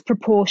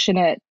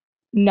disproportionate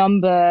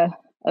number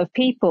of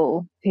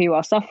people who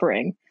are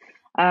suffering.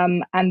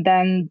 And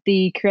then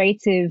the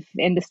creative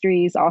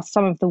industries are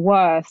some of the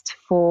worst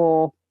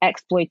for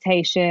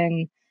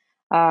exploitation,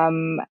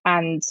 and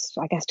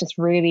I guess just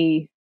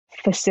really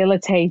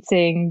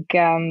facilitating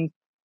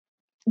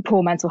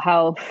poor mental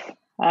health,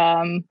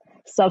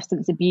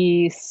 substance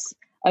abuse,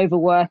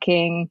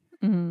 overworking,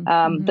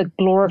 the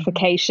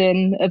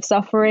glorification of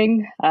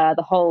suffering,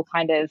 the whole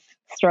kind of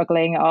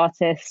struggling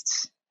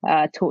artist,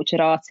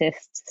 tortured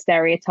artist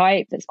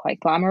stereotype that's quite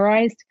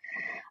glamorized.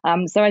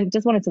 So I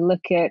just wanted to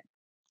look at,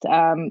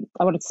 I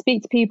wanted to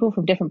speak to people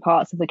from different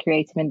parts of the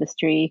creative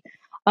industry,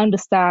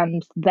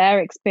 understand their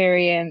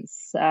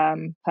experience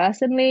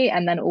personally,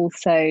 and then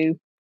also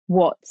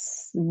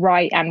what's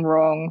right and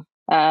wrong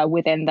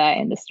within their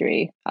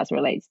industry as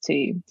relates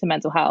to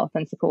mental health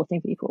and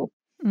supporting people.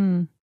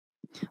 Well,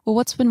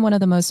 what's been one of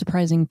the most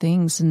surprising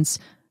things since,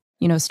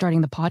 starting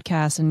the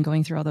podcast and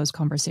going through all those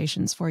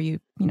conversations for you,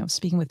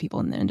 speaking with people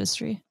in the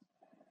industry?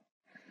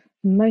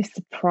 Most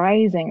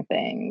surprising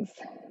things.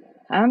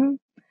 I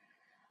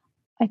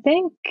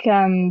think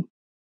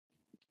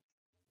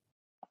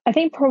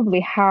probably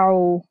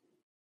how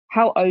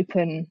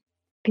open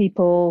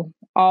people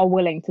are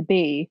willing to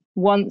be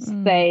once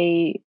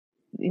they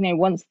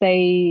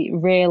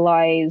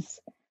realize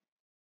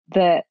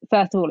that,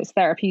 first of all, it's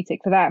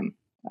therapeutic for them.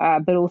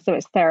 but also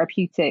it's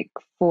therapeutic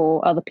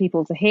for other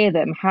people to hear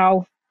them,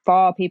 how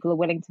far people are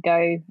willing to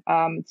go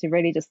to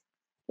really just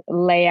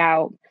lay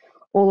out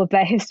all of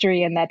their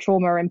history and their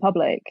trauma in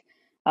public.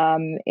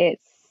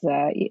 It's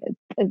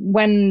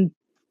when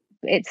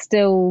it's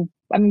still,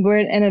 I mean, we're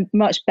in a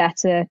much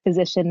better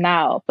position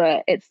now,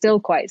 but it's still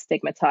quite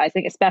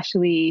stigmatizing,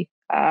 especially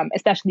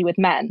with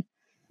men.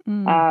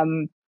 Mm.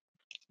 Um,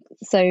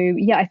 so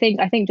yeah, I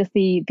think just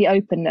the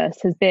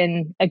openness has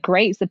been a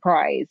great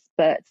surprise,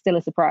 but still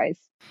a surprise.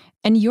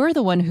 And you're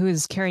the one who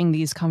is carrying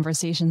these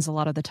conversations a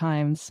lot of the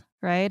times,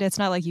 right? It's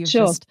not like you've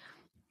Sure. just,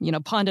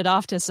 pawned it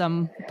off to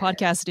some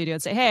podcast studio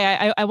and say,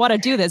 hey, I want to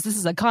do this. This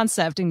is a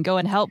concept and go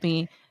and help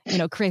me,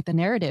 create the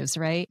narratives,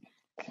 right?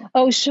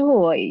 Oh,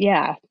 sure.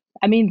 Yeah.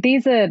 I mean,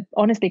 these are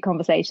honestly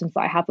conversations that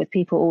I have with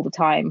people all the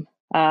time.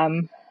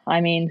 I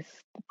mean,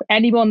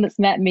 anyone that's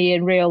met me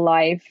in real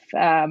life,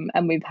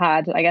 and we've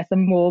had, I guess, a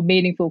more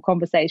meaningful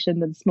conversation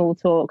than small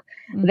talk,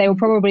 they will Mm-hmm.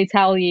 probably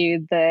tell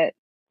you that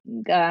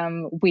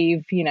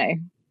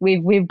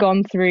we've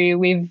gone through,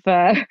 we've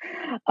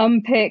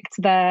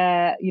unpicked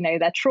their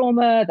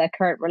trauma, their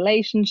current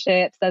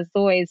relationships. There's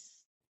always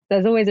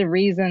a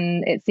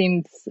reason. It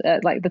seems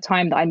like the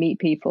time that I meet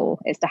people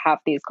is to have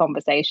these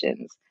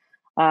conversations,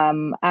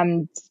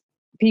 and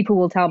people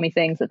will tell me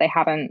things that they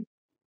haven't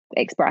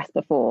expressed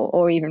before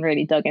or even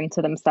really dug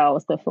into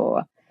themselves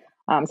before.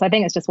 So I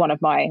think it's just one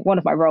of my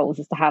roles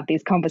is to have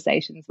these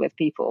conversations with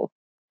people.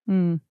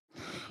 Mm.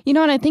 And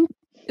I think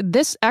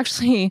this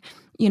actually,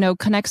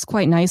 connects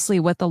quite nicely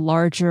with the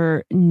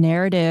larger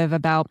narrative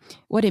about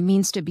what it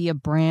means to be a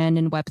brand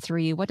in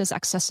Web3. What does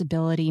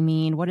accessibility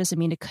mean? What does it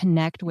mean to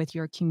connect with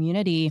your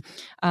community?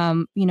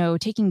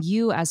 Taking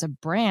you as a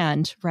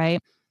brand,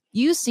 right?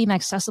 You seem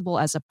accessible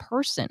as a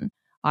person.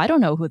 I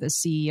don't know who the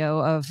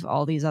CEO of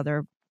all these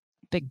other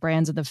big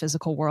brands in the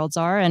physical worlds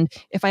are. And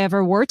if I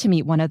ever were to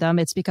meet one of them,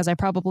 it's because I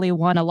probably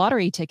won a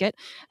lottery ticket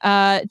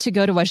to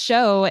go to a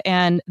show.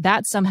 And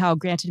that somehow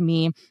granted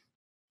me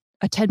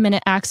a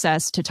 10-minute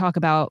access to talk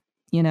about,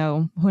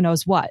 who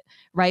knows what,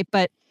 right?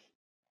 But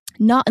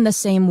not in the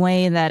same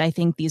way that I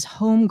think these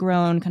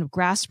homegrown kind of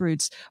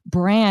grassroots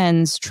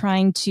brands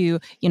trying to,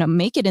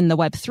 make it in the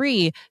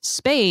Web3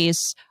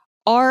 space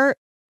are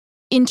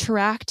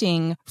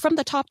interacting from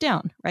the top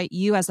down, right?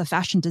 You as the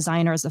fashion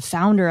designer, as the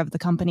founder of the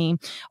company,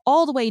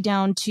 all the way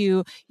down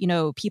to,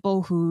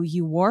 people who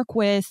you work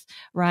with,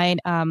 right?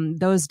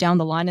 Those down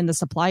the line in the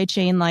supply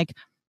chain. Like,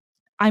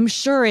 I'm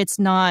sure it's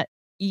not,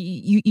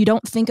 you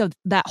don't think of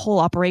that whole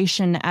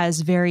operation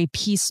as very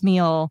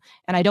piecemeal.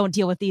 And I don't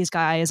deal with these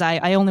guys.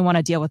 I only want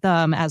to deal with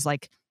them as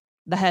like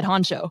the head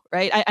honcho,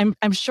 right?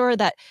 I'm sure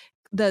that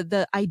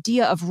the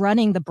idea of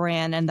running the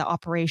brand and the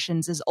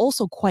operations is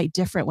also quite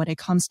different when it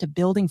comes to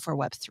building for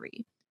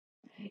Web3.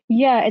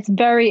 Yeah, it's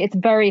very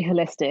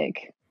holistic.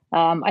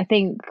 I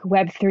think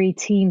Web3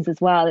 teams as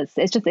well.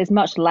 It's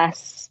much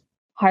less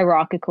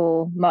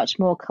hierarchical, much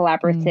more Mm.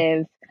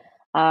 collaborative.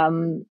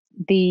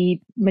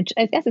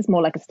 I guess it's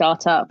more like a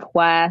startup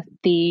where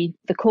the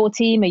core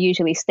team are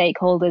usually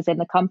stakeholders in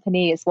the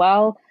company as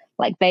well.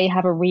 Like they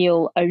have a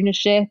real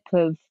ownership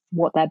of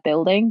what they're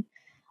building.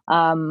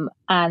 And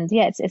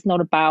yeah, it's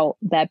not about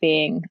there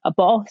being a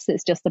boss.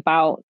 It's just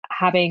about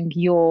having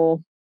your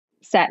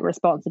set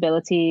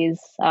responsibilities,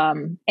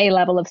 a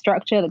level of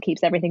structure that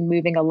keeps everything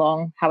moving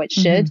along how it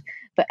Mm-hmm. should,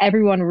 but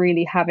everyone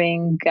really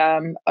having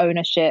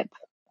ownership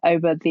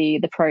over the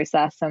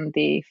process and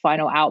the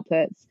final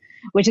outputs,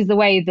 which is the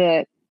way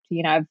that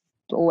I've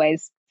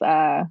always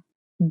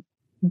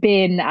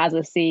been as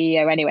a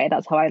CEO. Anyway,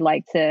 that's how I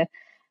like to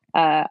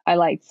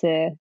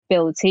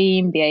build a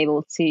team, be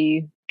able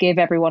to give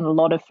everyone a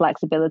lot of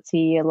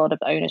flexibility, a lot of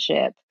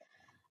ownership,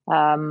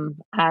 and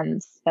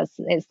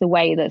it's the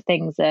way that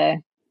things are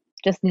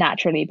just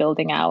naturally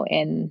building out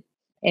in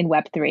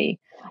Web3.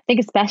 I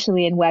think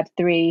especially in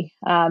Web3,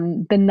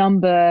 the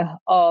number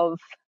of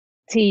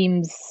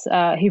teams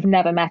who've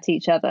never met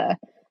each other.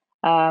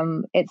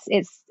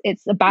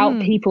 It's about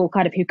Mm. people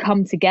kind of who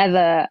come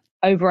together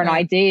over an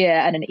Right. idea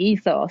and an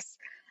ethos.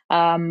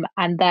 And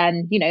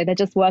then, they're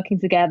just working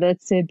together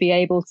to be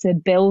able to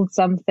build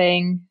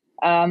something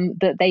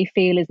that they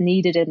feel is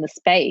needed in the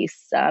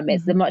space. It's a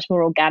Mm-hmm. much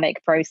more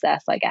organic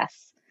process, I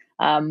guess.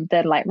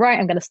 They're like, right,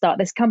 I'm going to start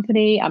this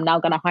company. I'm now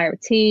going to hire a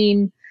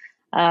team.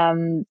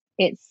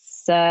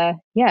 It's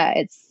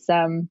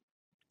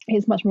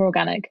much more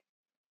organic.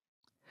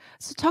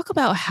 So talk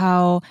about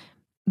how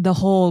the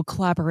whole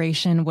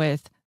collaboration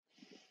with,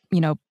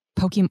 you know,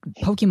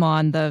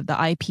 Pokemon, the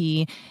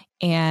IP,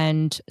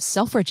 and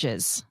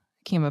Selfridges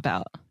came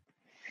about.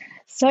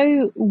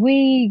 So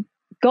we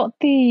got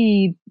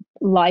the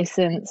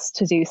license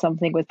to do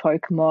something with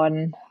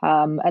Pokemon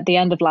at the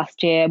end of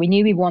last year. We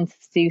knew we wanted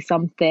to do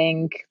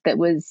something that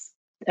was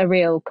a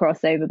real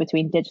crossover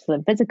between digital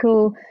and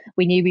physical.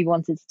 We knew we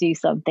wanted to do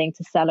something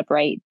to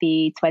celebrate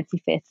the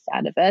 25th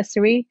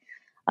anniversary,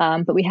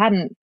 but we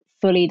hadn't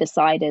fully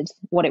decided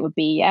what it would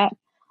be yet.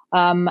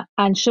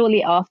 And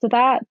shortly after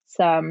that,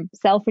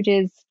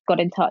 Selfridges got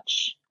in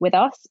touch with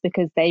us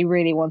because they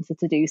really wanted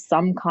to do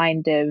some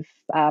kind of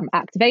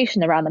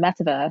activation around the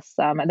metaverse.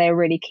 And they were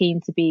really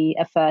keen to be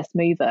a first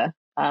mover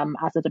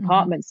as a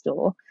department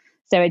store.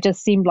 So it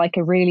just seemed like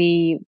a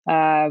really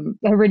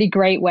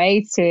great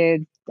way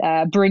to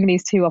bring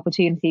these two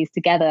opportunities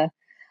together.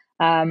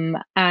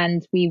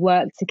 And we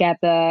worked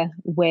together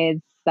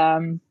with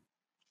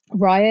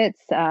Riot,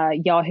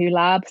 Yahoo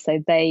Lab. So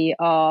they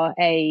are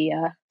a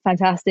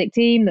fantastic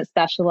team that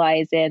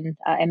specialize in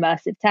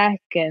immersive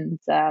tech and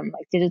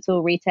like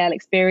digital retail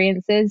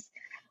experiences.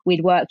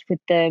 We'd worked with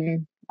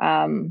them.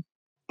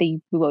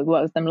 We worked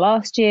with them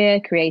last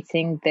year,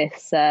 creating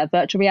this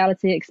virtual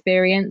reality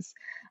experience.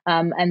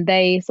 And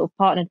they sort of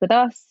partnered with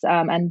us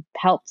and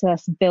helped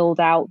us build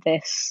out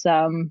this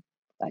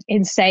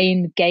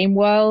insane game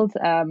world.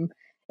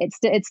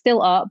 It's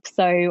still up,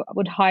 so I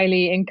would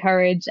highly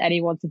encourage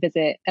anyone to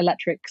visit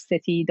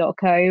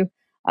electriccity.co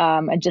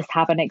and just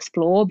have an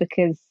explore,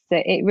 because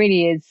it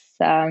really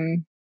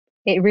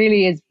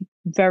is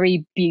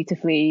very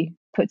beautifully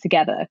put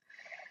together.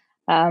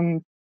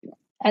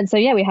 And so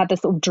yeah, we had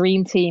this sort of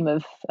dream team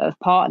of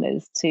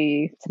partners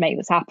to make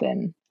this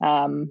happen.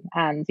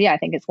 And yeah, I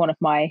think it's one of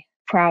my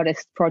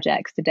proudest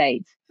projects to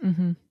date.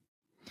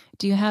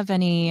 Do you have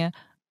any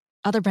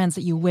other brands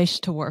that you wish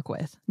to work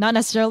with? Not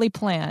necessarily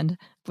planned,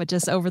 but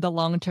just over the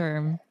long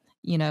term,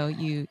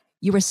 you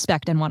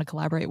respect and want to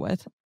collaborate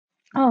with?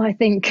 Oh, I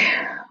think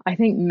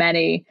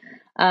many.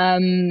 I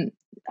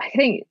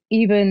think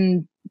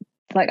even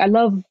like I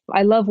love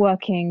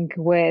working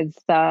with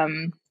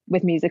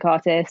music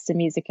artists and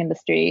music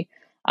industry.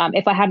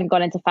 If I hadn't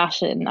gone into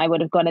fashion, I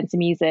would have gone into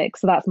music.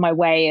 So that's my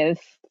way of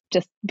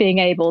just being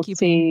able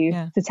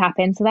to tap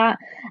into that.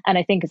 And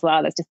I think as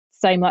well, there's just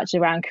so much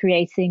around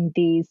creating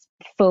these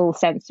full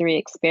sensory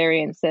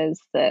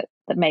experiences that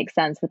make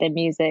sense within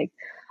music.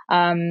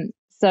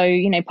 So,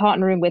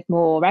 partnering with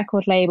more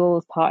record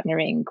labels,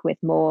 partnering with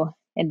more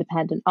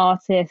independent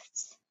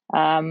artists.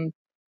 But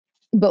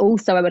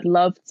also I would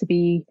love to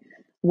be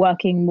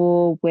working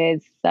more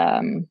with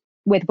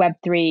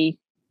Web3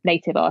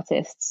 native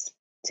artists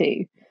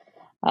too.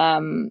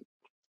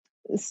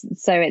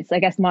 So it's, I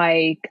guess,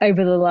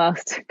 over the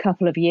last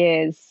couple of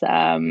years,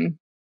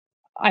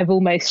 I've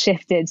almost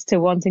shifted to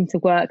wanting to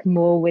work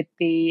more with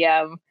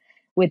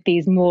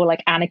these more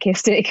like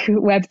anarchistic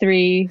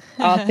Web3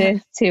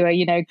 artists who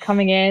are,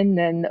 coming in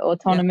and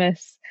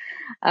autonomous,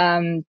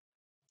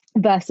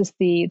 versus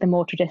the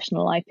more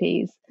traditional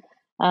IPs.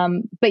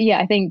 But yeah,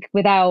 I think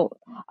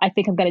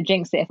I'm going to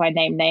jinx it if I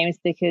name names,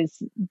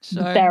 because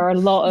there are a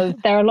lot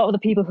of the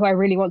people who I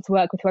really want to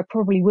work with who I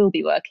probably will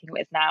be working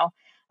with now.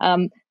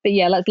 But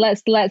yeah,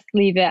 let's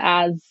leave it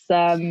as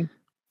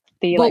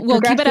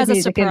we'll keep it as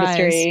a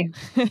surprise.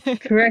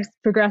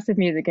 Progressive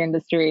music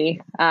industry,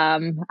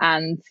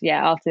 and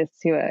yeah, artists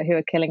who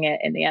are killing it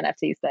in the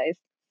NFT space.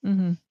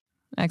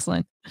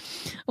 Excellent.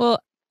 Well,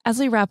 as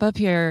we wrap up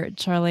here,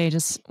 Charli, I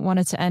just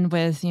wanted to end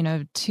with,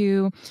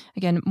 two,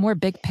 again, more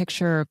big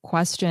picture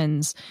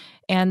questions.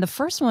 And the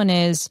first one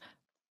is,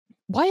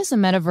 why is the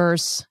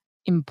metaverse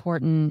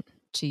important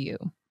to you?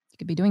 You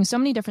could be doing so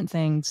many different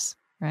things,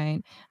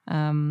 right?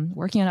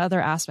 Working on other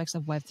aspects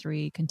of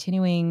Web3,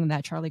 continuing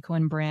that Charli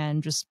Cohen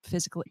brand, just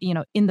physically,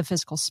 in the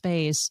physical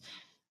space.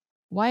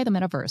 Why the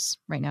metaverse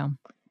right now?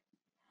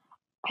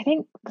 I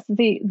think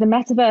the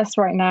metaverse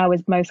right now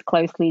is most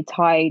closely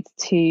tied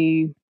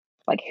to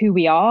like who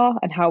we are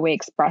and how we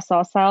express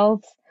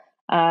ourselves,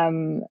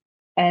 and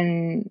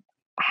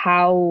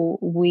how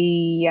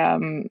we I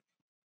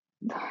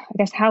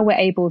guess how we're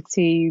able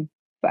to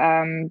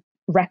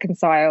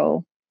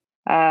reconcile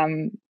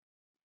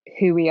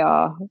who we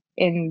are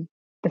in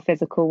the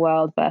physical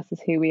world versus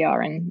who we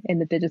are in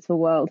the digital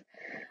world.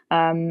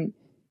 I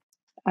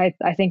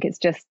think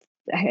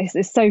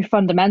it's so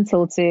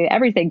fundamental to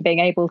everything, being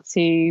able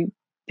to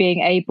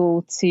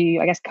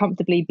I guess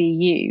comfortably be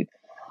you.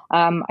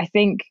 I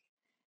think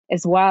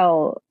as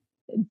well,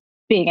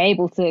 being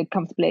able to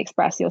comfortably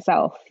express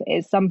yourself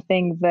is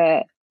something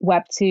that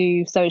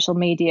Web2 social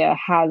media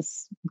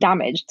has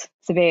damaged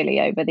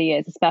severely over the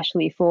years,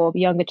 especially for the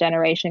younger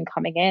generation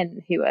coming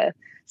in who are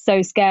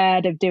so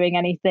scared of doing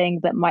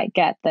anything that might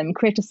get them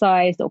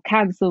criticized or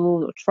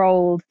cancelled or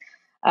trolled.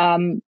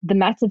 The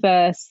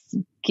metaverse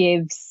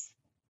gives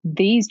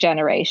these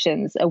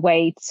generations a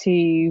way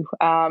to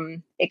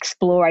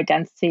explore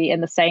identity in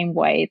the same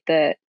way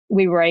that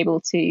we were able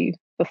to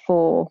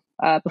before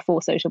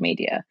social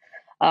media,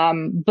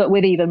 but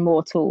with even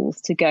more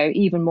tools to go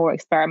even more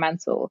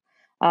experimental.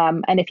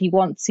 And if you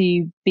want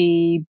to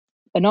be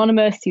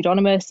anonymous,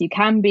 pseudonymous, you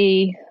can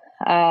be.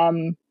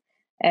 And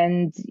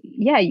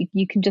yeah,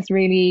 you can just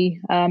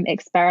really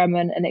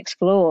experiment and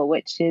explore,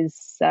 which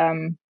is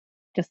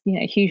just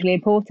hugely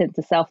important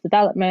to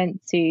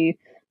self-development, to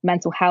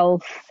mental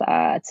health,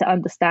 to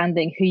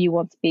understanding who you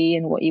want to be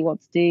and what you want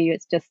to do.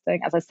 It's just,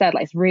 as I said,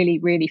 like it's really,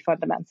 really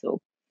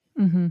fundamental.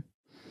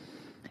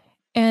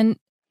 And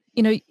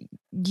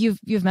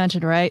you've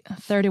mentioned, right,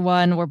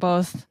 31, we're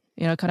both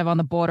kind of on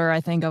the border,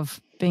 I think,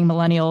 of being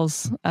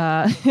millennials.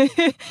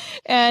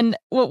 And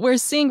what we're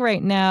seeing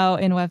right now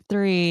in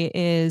Web3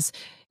 is,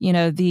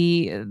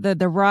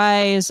 the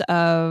rise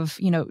of,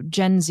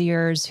 Gen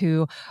Zers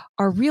who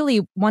are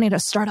really wanting to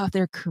start off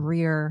their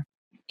career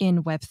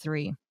in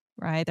Web3.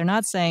 Right? They're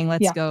not saying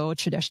let's go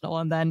traditional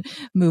and then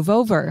move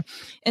over.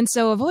 And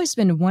so I've always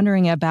been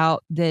wondering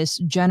about this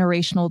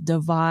generational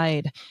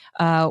divide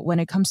when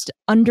it comes to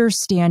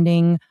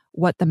understanding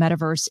what the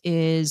metaverse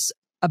is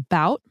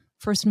about,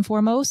 first and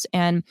foremost,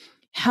 and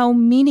how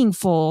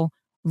meaningful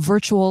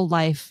virtual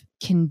life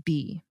can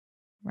be,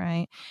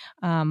 right?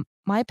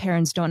 My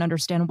parents don't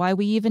understand why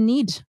we even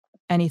need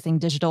anything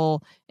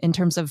digital in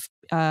terms of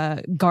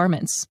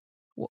garments.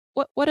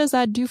 What does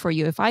that do for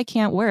you? If I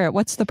can't wear it,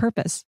 what's the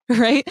purpose,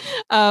 right?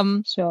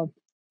 Sure.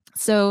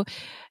 So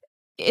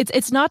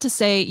it's not to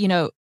say,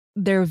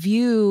 their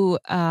view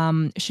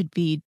should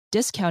be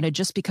discounted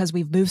just because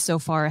we've moved so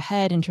far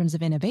ahead in terms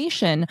of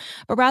innovation,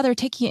 but rather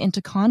taking it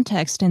into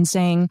context and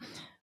saying,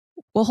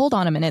 well, hold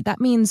on a minute.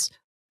 That means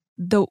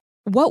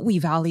what we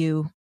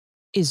value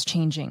is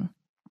changing,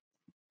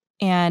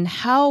 and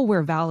how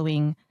we're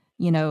valuing,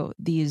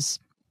 these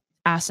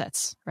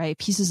assets, right?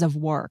 Pieces of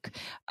work.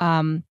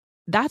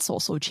 That's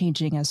also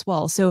changing as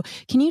well. So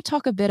can you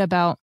talk a bit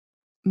about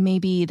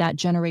maybe that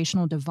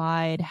generational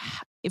divide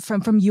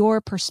from your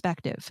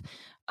perspective,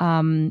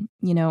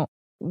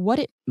 what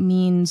it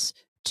means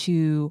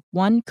to,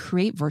 one,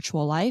 create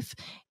virtual life,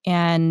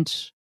 and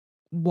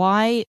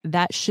why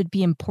that should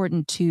be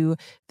important to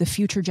the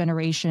future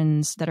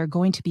generations that are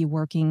going to be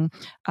working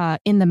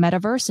in the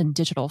metaverse and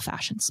digital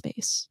fashion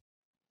space?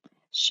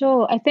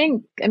 Sure.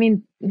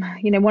 One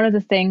of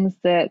the things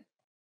that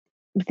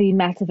the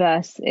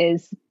metaverse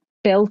is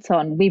built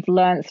on, we've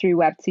learned through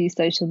Web2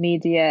 social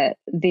media,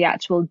 the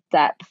actual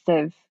depth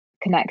of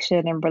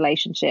connection and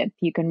relationship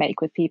you can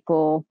make with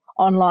people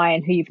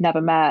online who you've never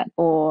met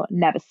or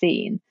never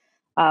seen,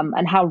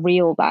 and how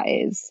real that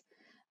is.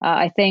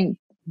 I think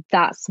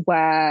that's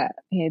where,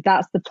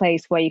 that's the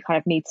place where you kind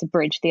of need to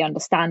bridge the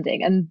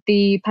understanding. And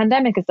the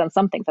pandemic has done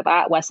something for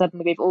that, where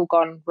suddenly we've all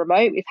gone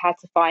remote. We've had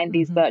to find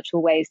these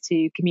virtual ways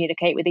to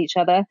communicate with each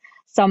other.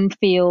 Some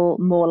feel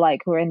more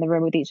like we're in the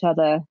room with each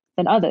other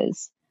than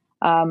others.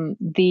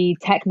 The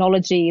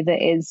technology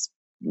that is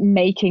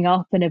making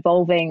up and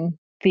evolving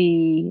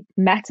the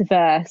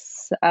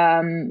metaverse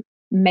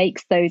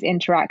makes those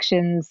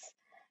interactions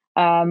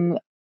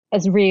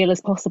as real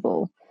as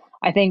possible.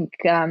 I think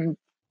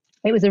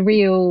it was a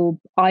real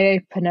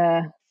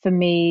eye-opener for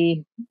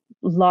me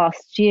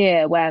last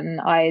year when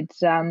I'd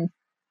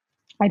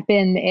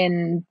been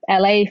in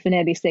LA for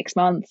nearly 6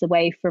 months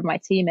away from my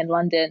team in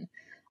London.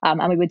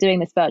 And we were doing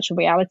this virtual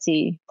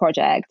reality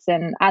project.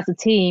 And as a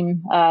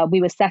team,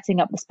 we were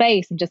setting up the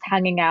space and just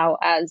hanging out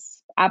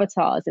as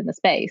avatars in the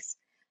space.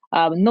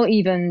 Not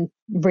even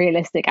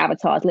realistic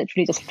avatars,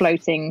 literally just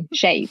floating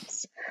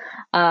shapes.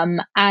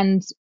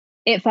 And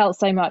it felt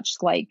so much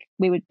like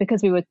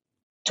because we were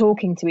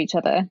talking to each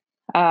other,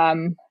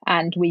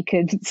 and we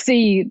could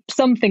see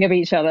something of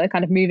each other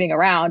kind of moving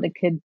around and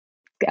could,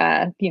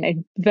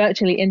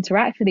 virtually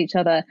interact with each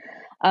other.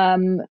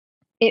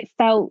 It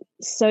felt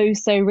so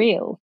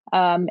real.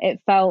 It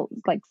felt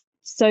like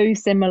so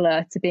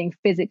similar to being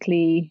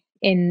physically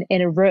in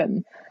a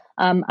room.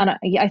 And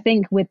I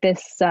think with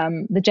this,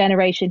 the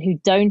generation who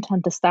don't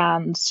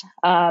understand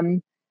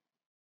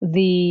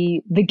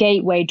the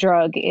gateway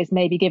drug is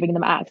maybe giving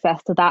them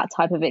access to that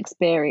type of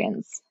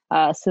experience,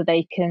 so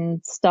they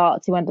can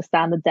start to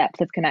understand the depth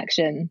of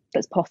connection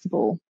that's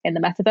possible in the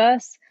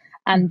metaverse.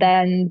 And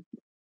then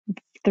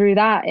through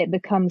that, it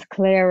becomes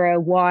clearer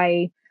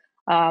why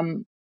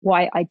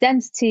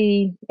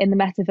identity in the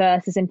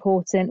metaverse is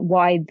important,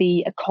 why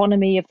the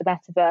economy of the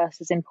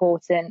metaverse is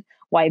important,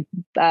 why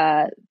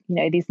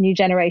these new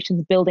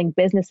generations building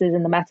businesses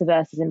in the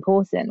metaverse is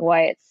important,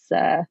 why it's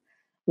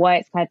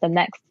kind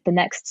of the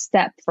next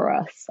step for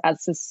us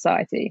as a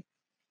society.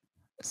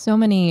 So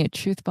many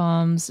truth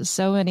bombs,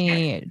 so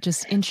many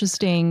just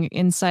interesting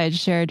insights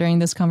shared during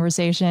this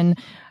conversation.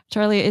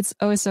 Charli, it's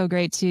always so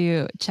great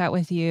to chat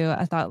with you,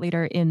 a thought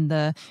leader in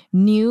the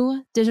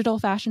new digital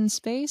fashion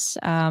space.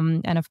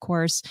 And of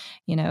course,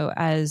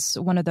 as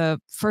one of the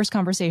first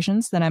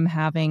conversations that I'm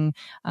having,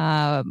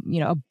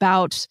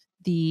 about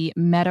the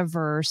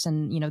metaverse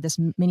and, this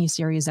mini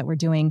series that we're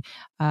doing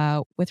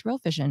with Real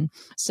Vision.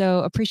 So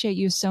appreciate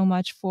you so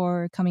much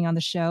for coming on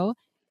the show.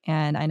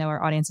 And I know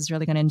our audience is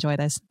really going to enjoy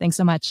this. Thanks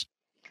so much.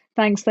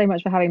 Thanks so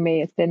much for having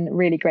me. It's been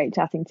really great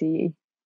chatting to you.